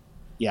weasel.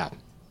 Yeah.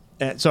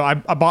 And so I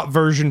bought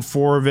version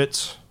 4 of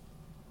it.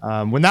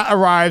 When that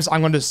arrives, I'm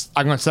going to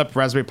set up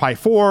Raspberry Pi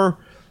 4.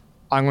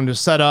 I'm going to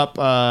set up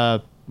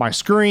my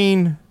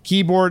screen,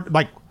 keyboard,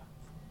 like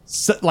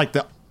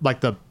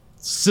the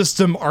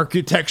system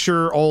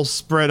architecture all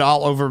spread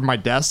all over my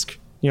desk.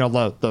 You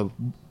know, the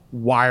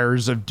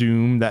wires of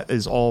doom that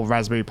is all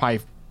Raspberry Pi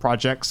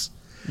projects.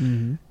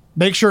 Mm-hmm.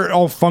 Make sure it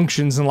all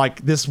functions and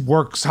like this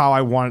works how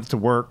I want it to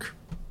work.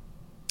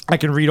 I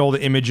can read all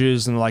the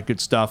images and like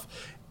good stuff.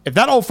 If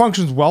that all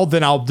functions well,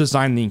 then I'll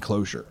design the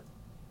enclosure.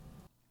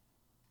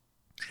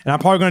 And I'm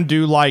probably going to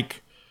do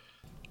like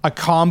a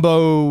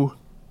combo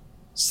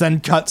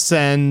send,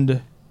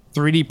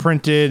 3D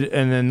printed,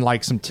 and then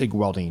like some TIG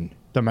welding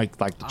to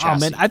make like the chassis. Oh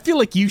man, I feel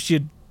like you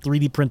should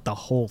 3D print the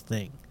whole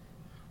thing.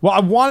 Well, I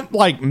want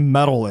like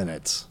metal in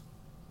it.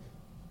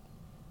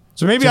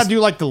 So maybe I'll do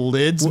like the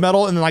lids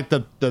metal and then like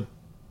the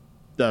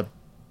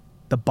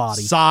the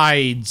body.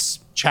 sides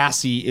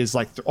chassis is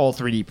like all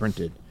 3D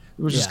printed,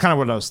 which is kind of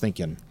what I was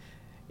thinking.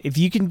 If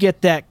you can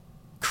get that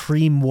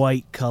cream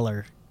white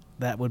color,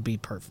 that would be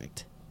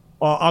perfect.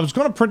 Well, I was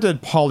going to print it in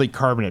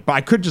polycarbonate, but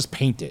I could just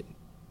paint it.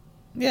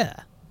 Yeah.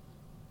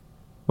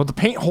 Will the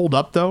paint hold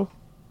up though?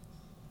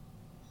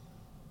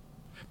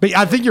 But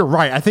I think you're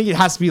right. I think it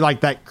has to be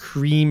like that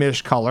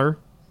creamish color.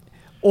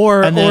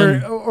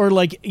 Or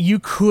like you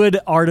could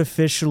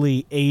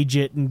artificially age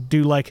it and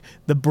do like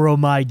the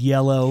bromide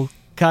yellow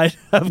kind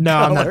of No,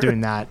 color. I'm not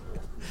doing that.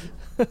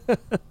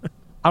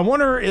 I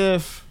wonder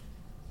if...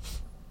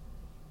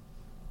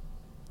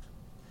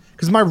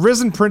 Because my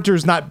resin printer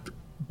is not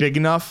big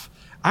enough.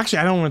 Actually,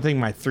 I don't want to think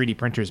my 3D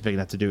printer is big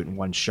enough to do it in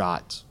one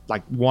shot.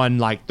 Like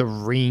the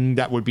ring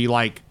that would be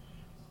like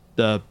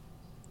the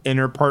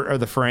inner part of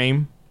the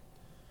frame.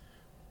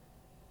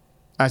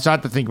 I still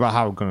have to think about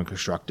how I'm going to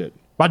construct it.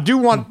 But I do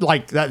want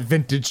like that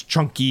vintage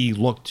chunky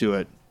look to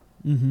it.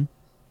 Mm-hmm.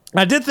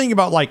 I did think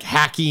about like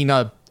hacking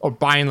or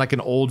buying like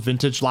an old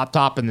vintage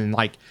laptop and then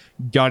like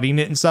gutting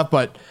it and stuff,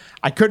 but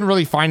I couldn't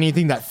really find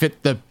anything that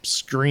fit the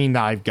screen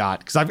that I've got.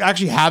 Because I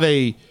actually have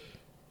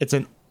it's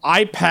an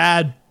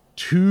iPad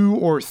 2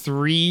 or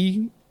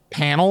 3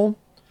 panel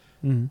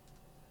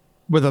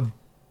with a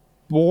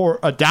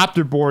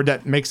adapter board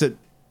that makes it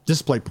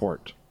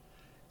DisplayPort.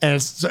 And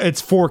it's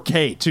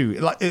 4K too.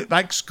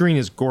 That screen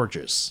is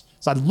gorgeous.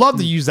 So I'd love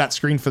to use that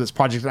screen for this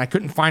project, and I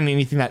couldn't find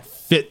anything that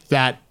fit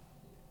that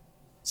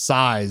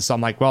size. So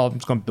I'm like, well, I'm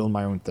just going to build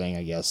my own thing,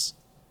 I guess.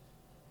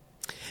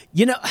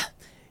 You know,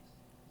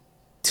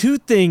 two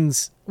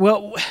things.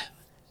 Well,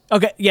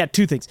 okay, yeah,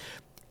 two things.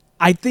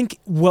 I think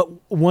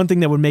one thing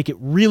that would make it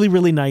really,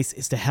 really nice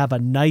is to have a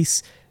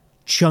nice,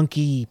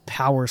 chunky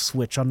power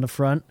switch on the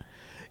front.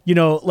 You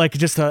know, like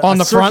just on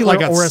the front,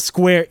 like or a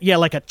square. Yeah,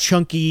 like a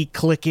chunky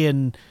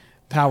click-in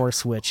power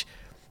switch.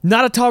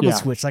 Not a toggle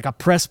switch, like a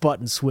press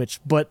button switch,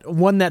 but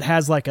one that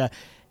has like a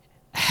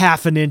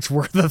half an inch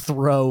worth of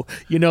throw.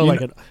 You know,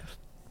 like a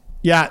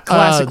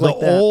classic like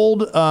the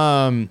old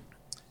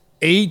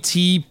AT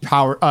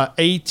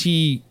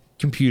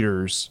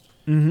computers,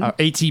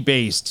 AT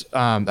based.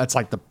 That's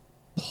like the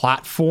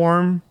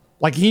platform.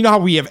 Like you know how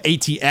we have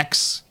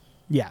ATX,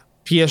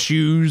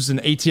 PSUs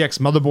and ATX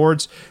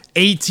motherboards.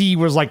 AT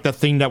was like the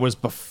thing that was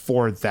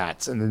before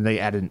that, and then they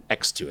added an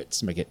X to it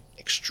to make it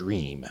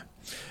extreme.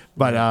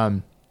 But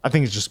I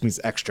think it just means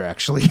extra,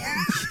 actually.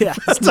 Yeah,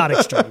 it's not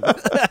extreme.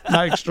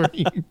 Not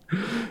extreme.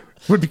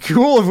 Would be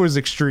cool if it was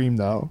extreme,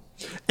 though.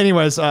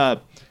 Anyways, AT.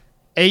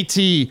 Oh,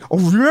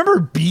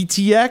 remember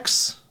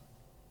BTX?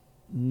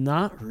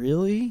 Not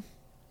really.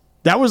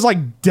 That was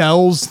like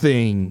Dell's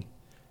thing.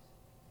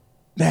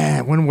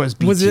 Man, when was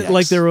BTX? Was it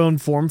like their own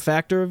form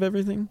factor of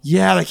everything?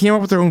 Yeah, they came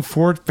up with their own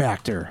form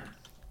factor.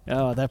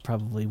 Oh, that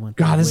probably went.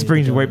 God, this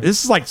brings me way.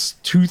 This is like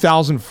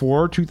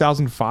 2004,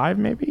 2005,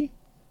 maybe.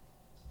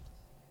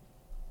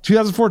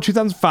 2004,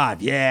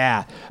 2005.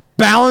 Yeah,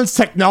 Balance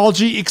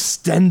Technology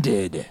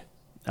Extended.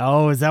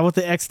 Oh, is that what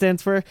the X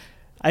stands for?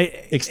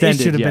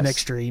 Extended. It should have been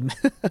extreme.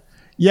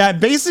 Yeah,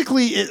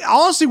 basically, it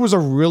honestly was a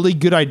really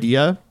good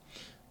idea,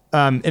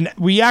 and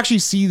we actually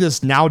see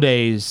this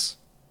nowadays,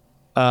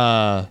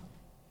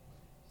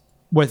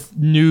 with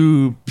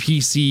new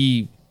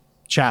PC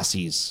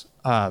chassis.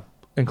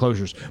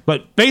 Enclosures,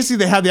 but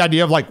basically they had the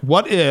idea of like,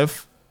 what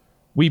if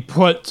we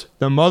put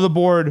the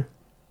motherboard?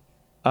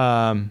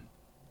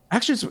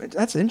 Actually,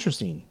 that's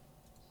interesting.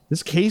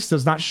 This case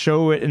does not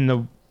show it in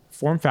the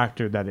form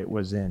factor that it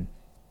was in.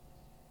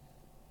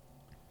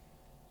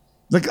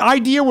 The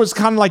idea was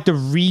kind of like to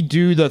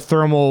redo the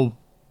thermal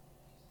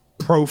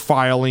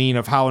profiling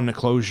of how an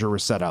enclosure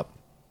was set up,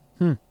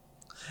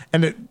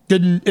 and it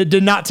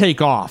did not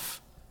take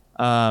off.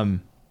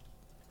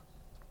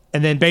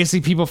 And then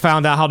basically people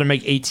found out how to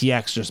make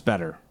ATX just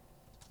better.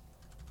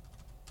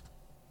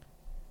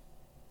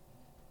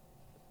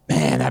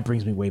 Man, that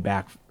brings me way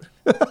back.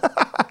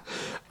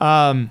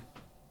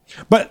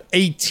 But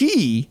AT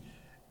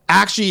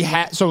actually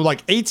had, so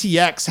like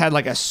ATX had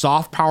like a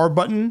soft power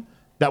button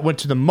that went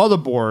to the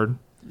motherboard,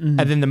 and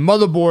then the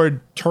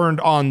motherboard turned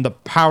on the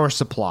power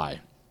supply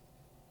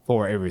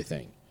for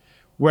everything.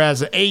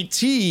 Whereas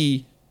AT,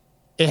 it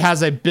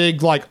has a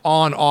big like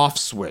on-off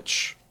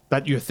switch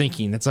that you're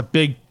thinking. It's a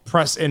big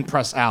press in,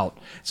 press out.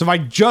 So if I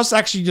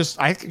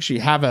actually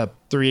have a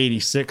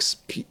 386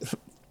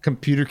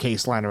 computer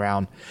case lying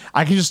around,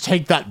 I can just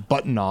take that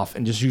button off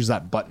and just use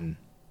that button.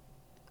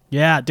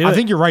 Yeah, I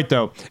think you're right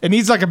though. It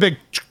needs like a big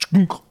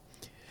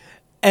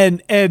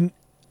and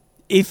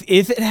if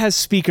it has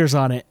speakers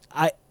on it,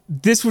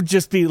 this would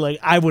just be like,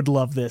 I would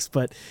love this,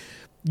 but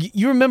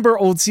you remember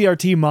old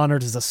CRT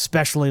monitors,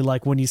 especially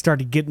like when you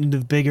started getting into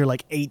the bigger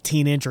like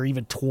 18-inch or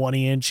even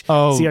 20-inch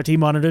CRT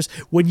monitors.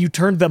 When you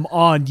turned them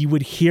on, you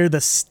would hear the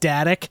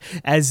static,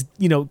 as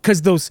you know,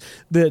 because the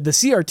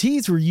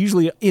CRTs were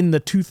usually in the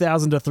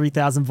 2,000 to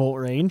 3,000 volt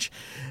range.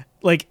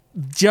 Like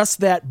just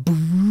that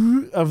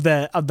of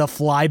the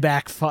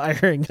flyback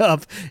firing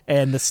up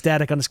and the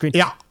static on the screen.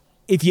 Yeah,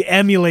 if you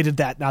emulated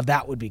that, now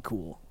that would be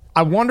cool.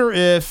 I wonder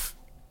if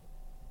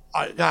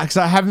because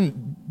I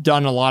haven't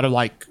done a lot of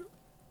like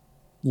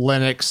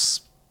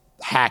Linux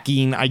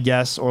hacking, I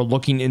guess, or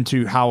looking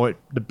into how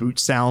the boot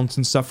sounds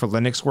and stuff for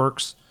Linux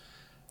works.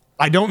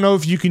 I don't know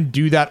if you can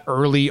do that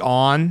early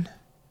on.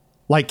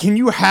 Like, can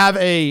you have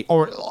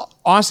or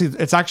honestly,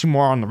 it's actually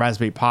more on the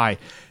Raspberry Pi.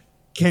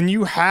 Can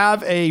you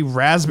have a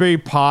Raspberry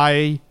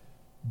Pi,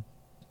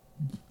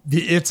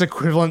 it's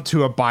equivalent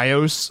to a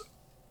BIOS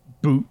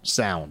boot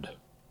sound?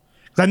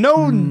 Because I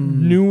know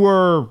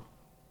newer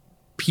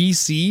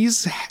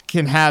PCs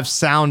can have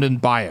sound in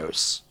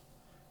BIOS.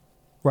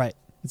 Right.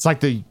 It's like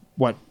the,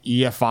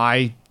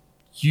 EFI?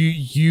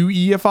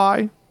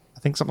 UEFI? I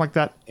think something like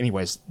that.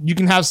 Anyways, you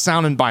can have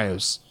sound in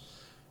BIOS.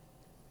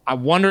 I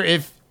wonder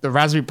if the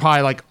Raspberry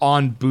Pi, like,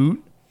 on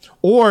boot,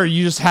 or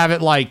you just have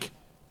it, like,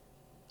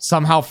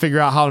 somehow figure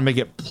out how to make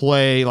it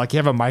play. Like, you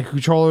have a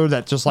microcontroller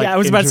that just, like... Yeah, I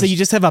was about to say, you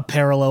just have a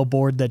parallel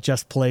board that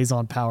just plays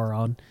on power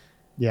on.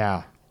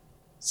 Yeah.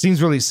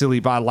 Seems really silly,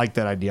 but I like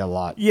that idea a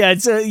lot. Yeah,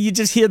 it's you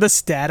just hear the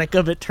static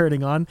of it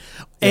turning on,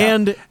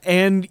 and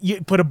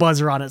you put a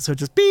buzzer on it, so it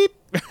just beep.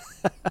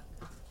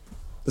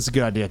 That's a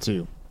good idea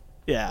too.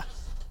 Yeah,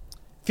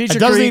 it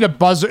doesn't need a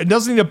buzzer. It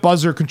doesn't need a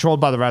buzzer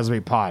controlled by the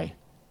Raspberry Pi.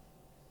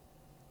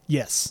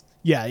 Yes,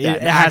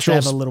 it has to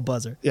have a little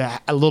buzzer. Yeah,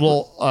 a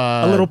little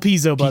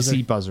piezo buzzer.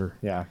 PC buzzer.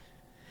 Yeah.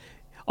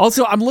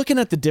 Also, I'm looking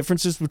at the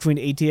differences between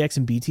ATX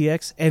and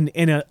BTX, and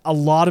a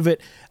lot of it,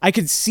 I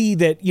could see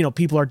that,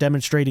 people are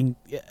demonstrating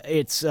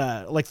it's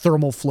like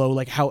thermal flow,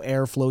 like how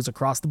air flows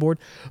across the board.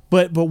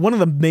 But one of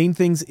the main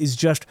things is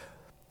just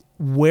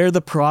where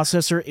the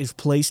processor is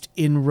placed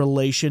in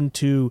relation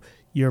to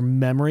your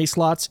memory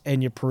slots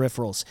and your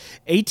peripherals.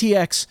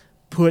 ATX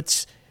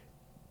puts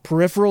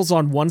peripherals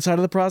on one side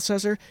of the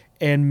processor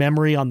and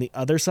memory on the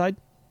other side,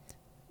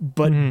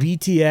 but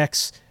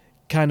BTX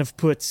kind of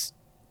puts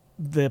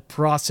the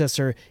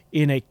processor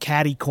in a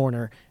catty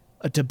corner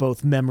to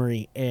both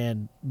memory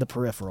and the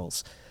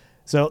peripherals.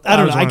 So I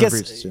don't know. I guess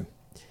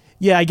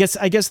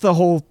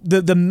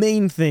the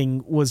main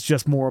thing was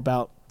just more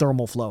about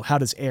thermal flow. How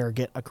does air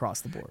get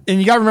across the board? And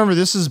you got to remember,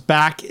 this is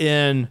back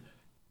in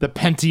the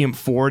Pentium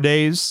 4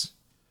 days,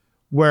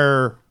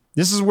 where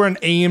this is where an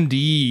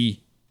AMD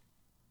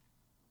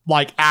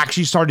like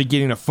actually started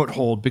getting a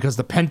foothold, because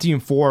the Pentium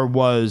 4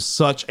 was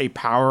such a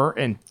power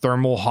and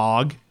thermal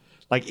hog.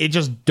 Like, it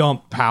just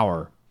dumped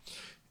power.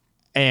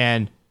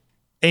 And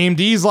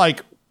AMD's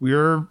like,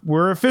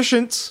 we're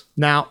efficient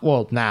now.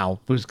 Well, now,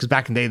 because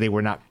back in the day they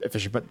were not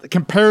efficient, but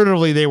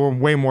comparatively they were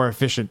way more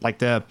efficient. Like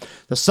the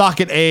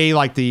socket A,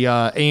 like the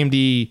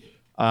AMD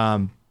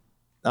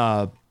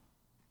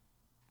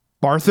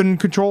Barthen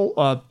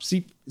control.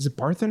 Is it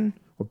Barthen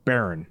or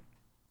Baron?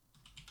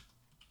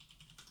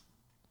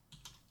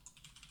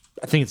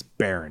 I think it's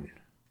Baron.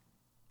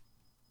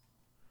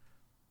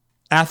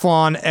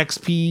 Athlon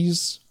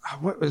XPs.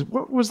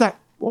 What was that?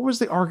 What was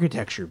the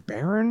architecture?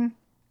 Baron?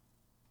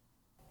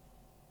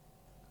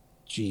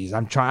 Jeez,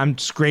 I'm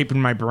scraping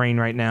my brain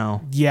right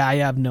now. Yeah, I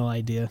have no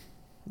idea.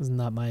 This is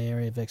not my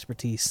area of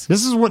expertise.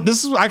 This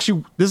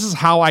is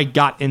how I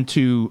got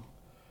into,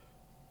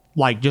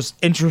 like, just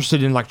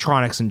interested in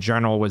electronics in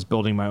general, was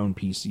building my own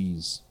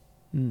PCs.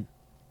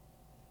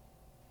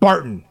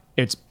 Barton.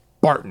 It's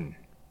Barton.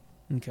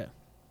 Okay.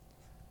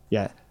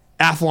 Yeah.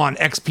 Athlon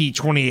XP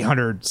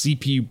 2800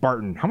 CPU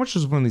Barton. How much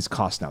does one of these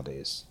cost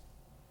nowadays?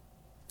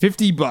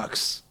 $50.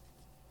 I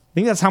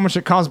think that's how much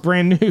it costs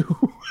brand new.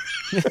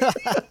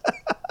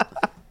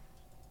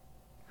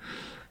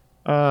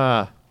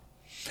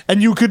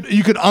 And you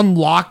could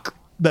unlock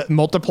the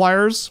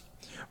multipliers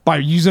by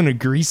using a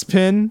grease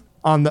pen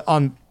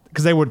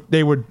because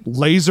they would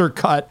laser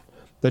cut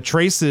the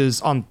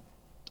traces on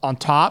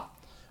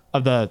top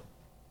of the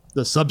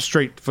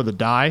substrate for the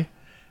die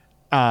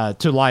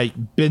to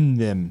like bend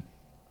them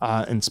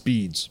in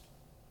speeds.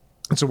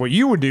 And so what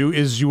you would do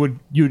is you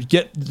would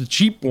get the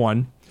cheap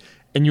one,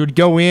 and you would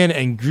go in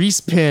and grease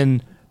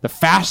pin the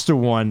faster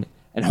one,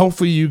 and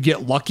hopefully you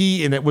get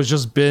lucky and it was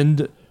just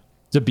bend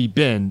to be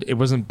bend. It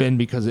wasn't bend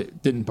because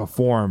it didn't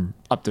perform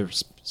up to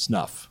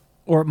snuff.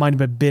 Or it might have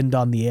been bend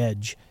on the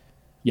edge.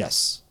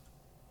 Yes.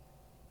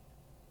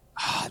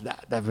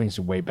 That brings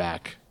you way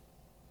back.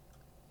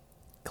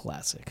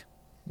 Classic.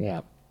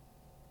 Yeah.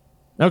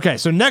 Okay,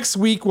 so next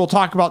week we'll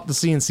talk about the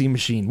CNC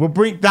machine. We'll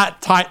bring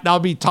that'll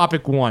be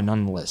topic 1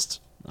 on the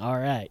list. All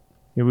right.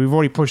 Yeah, we've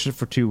already pushed it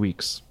for 2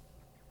 weeks.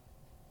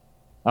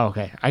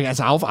 Okay, I guess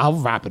I'll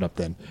wrap it up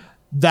then.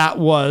 That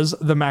was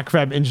the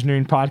MacFab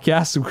Engineering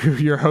Podcast. We're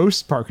your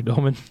hosts, Parker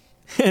Dolman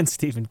and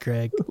Stephen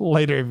Craig.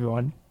 Later,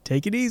 everyone.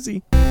 Take it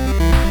easy.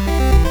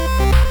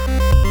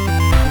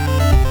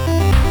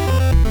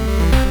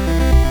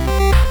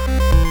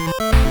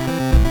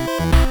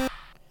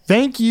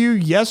 Thank you,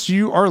 yes,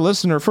 you, our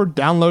listener, for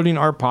downloading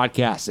our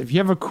podcast. If you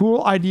have a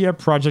cool idea,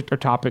 project, or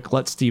topic,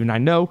 let Steve and I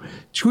know.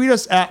 Tweet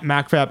us at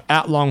MacFab,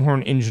 at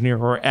Longhorn Engineer,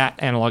 or at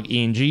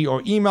AnalogENG,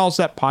 or email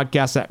us at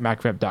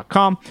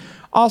podcast@macfab.com.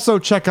 Also,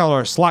 check out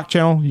our Slack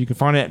channel. You can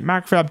find it at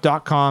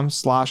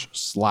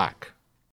macfab.com/Slack.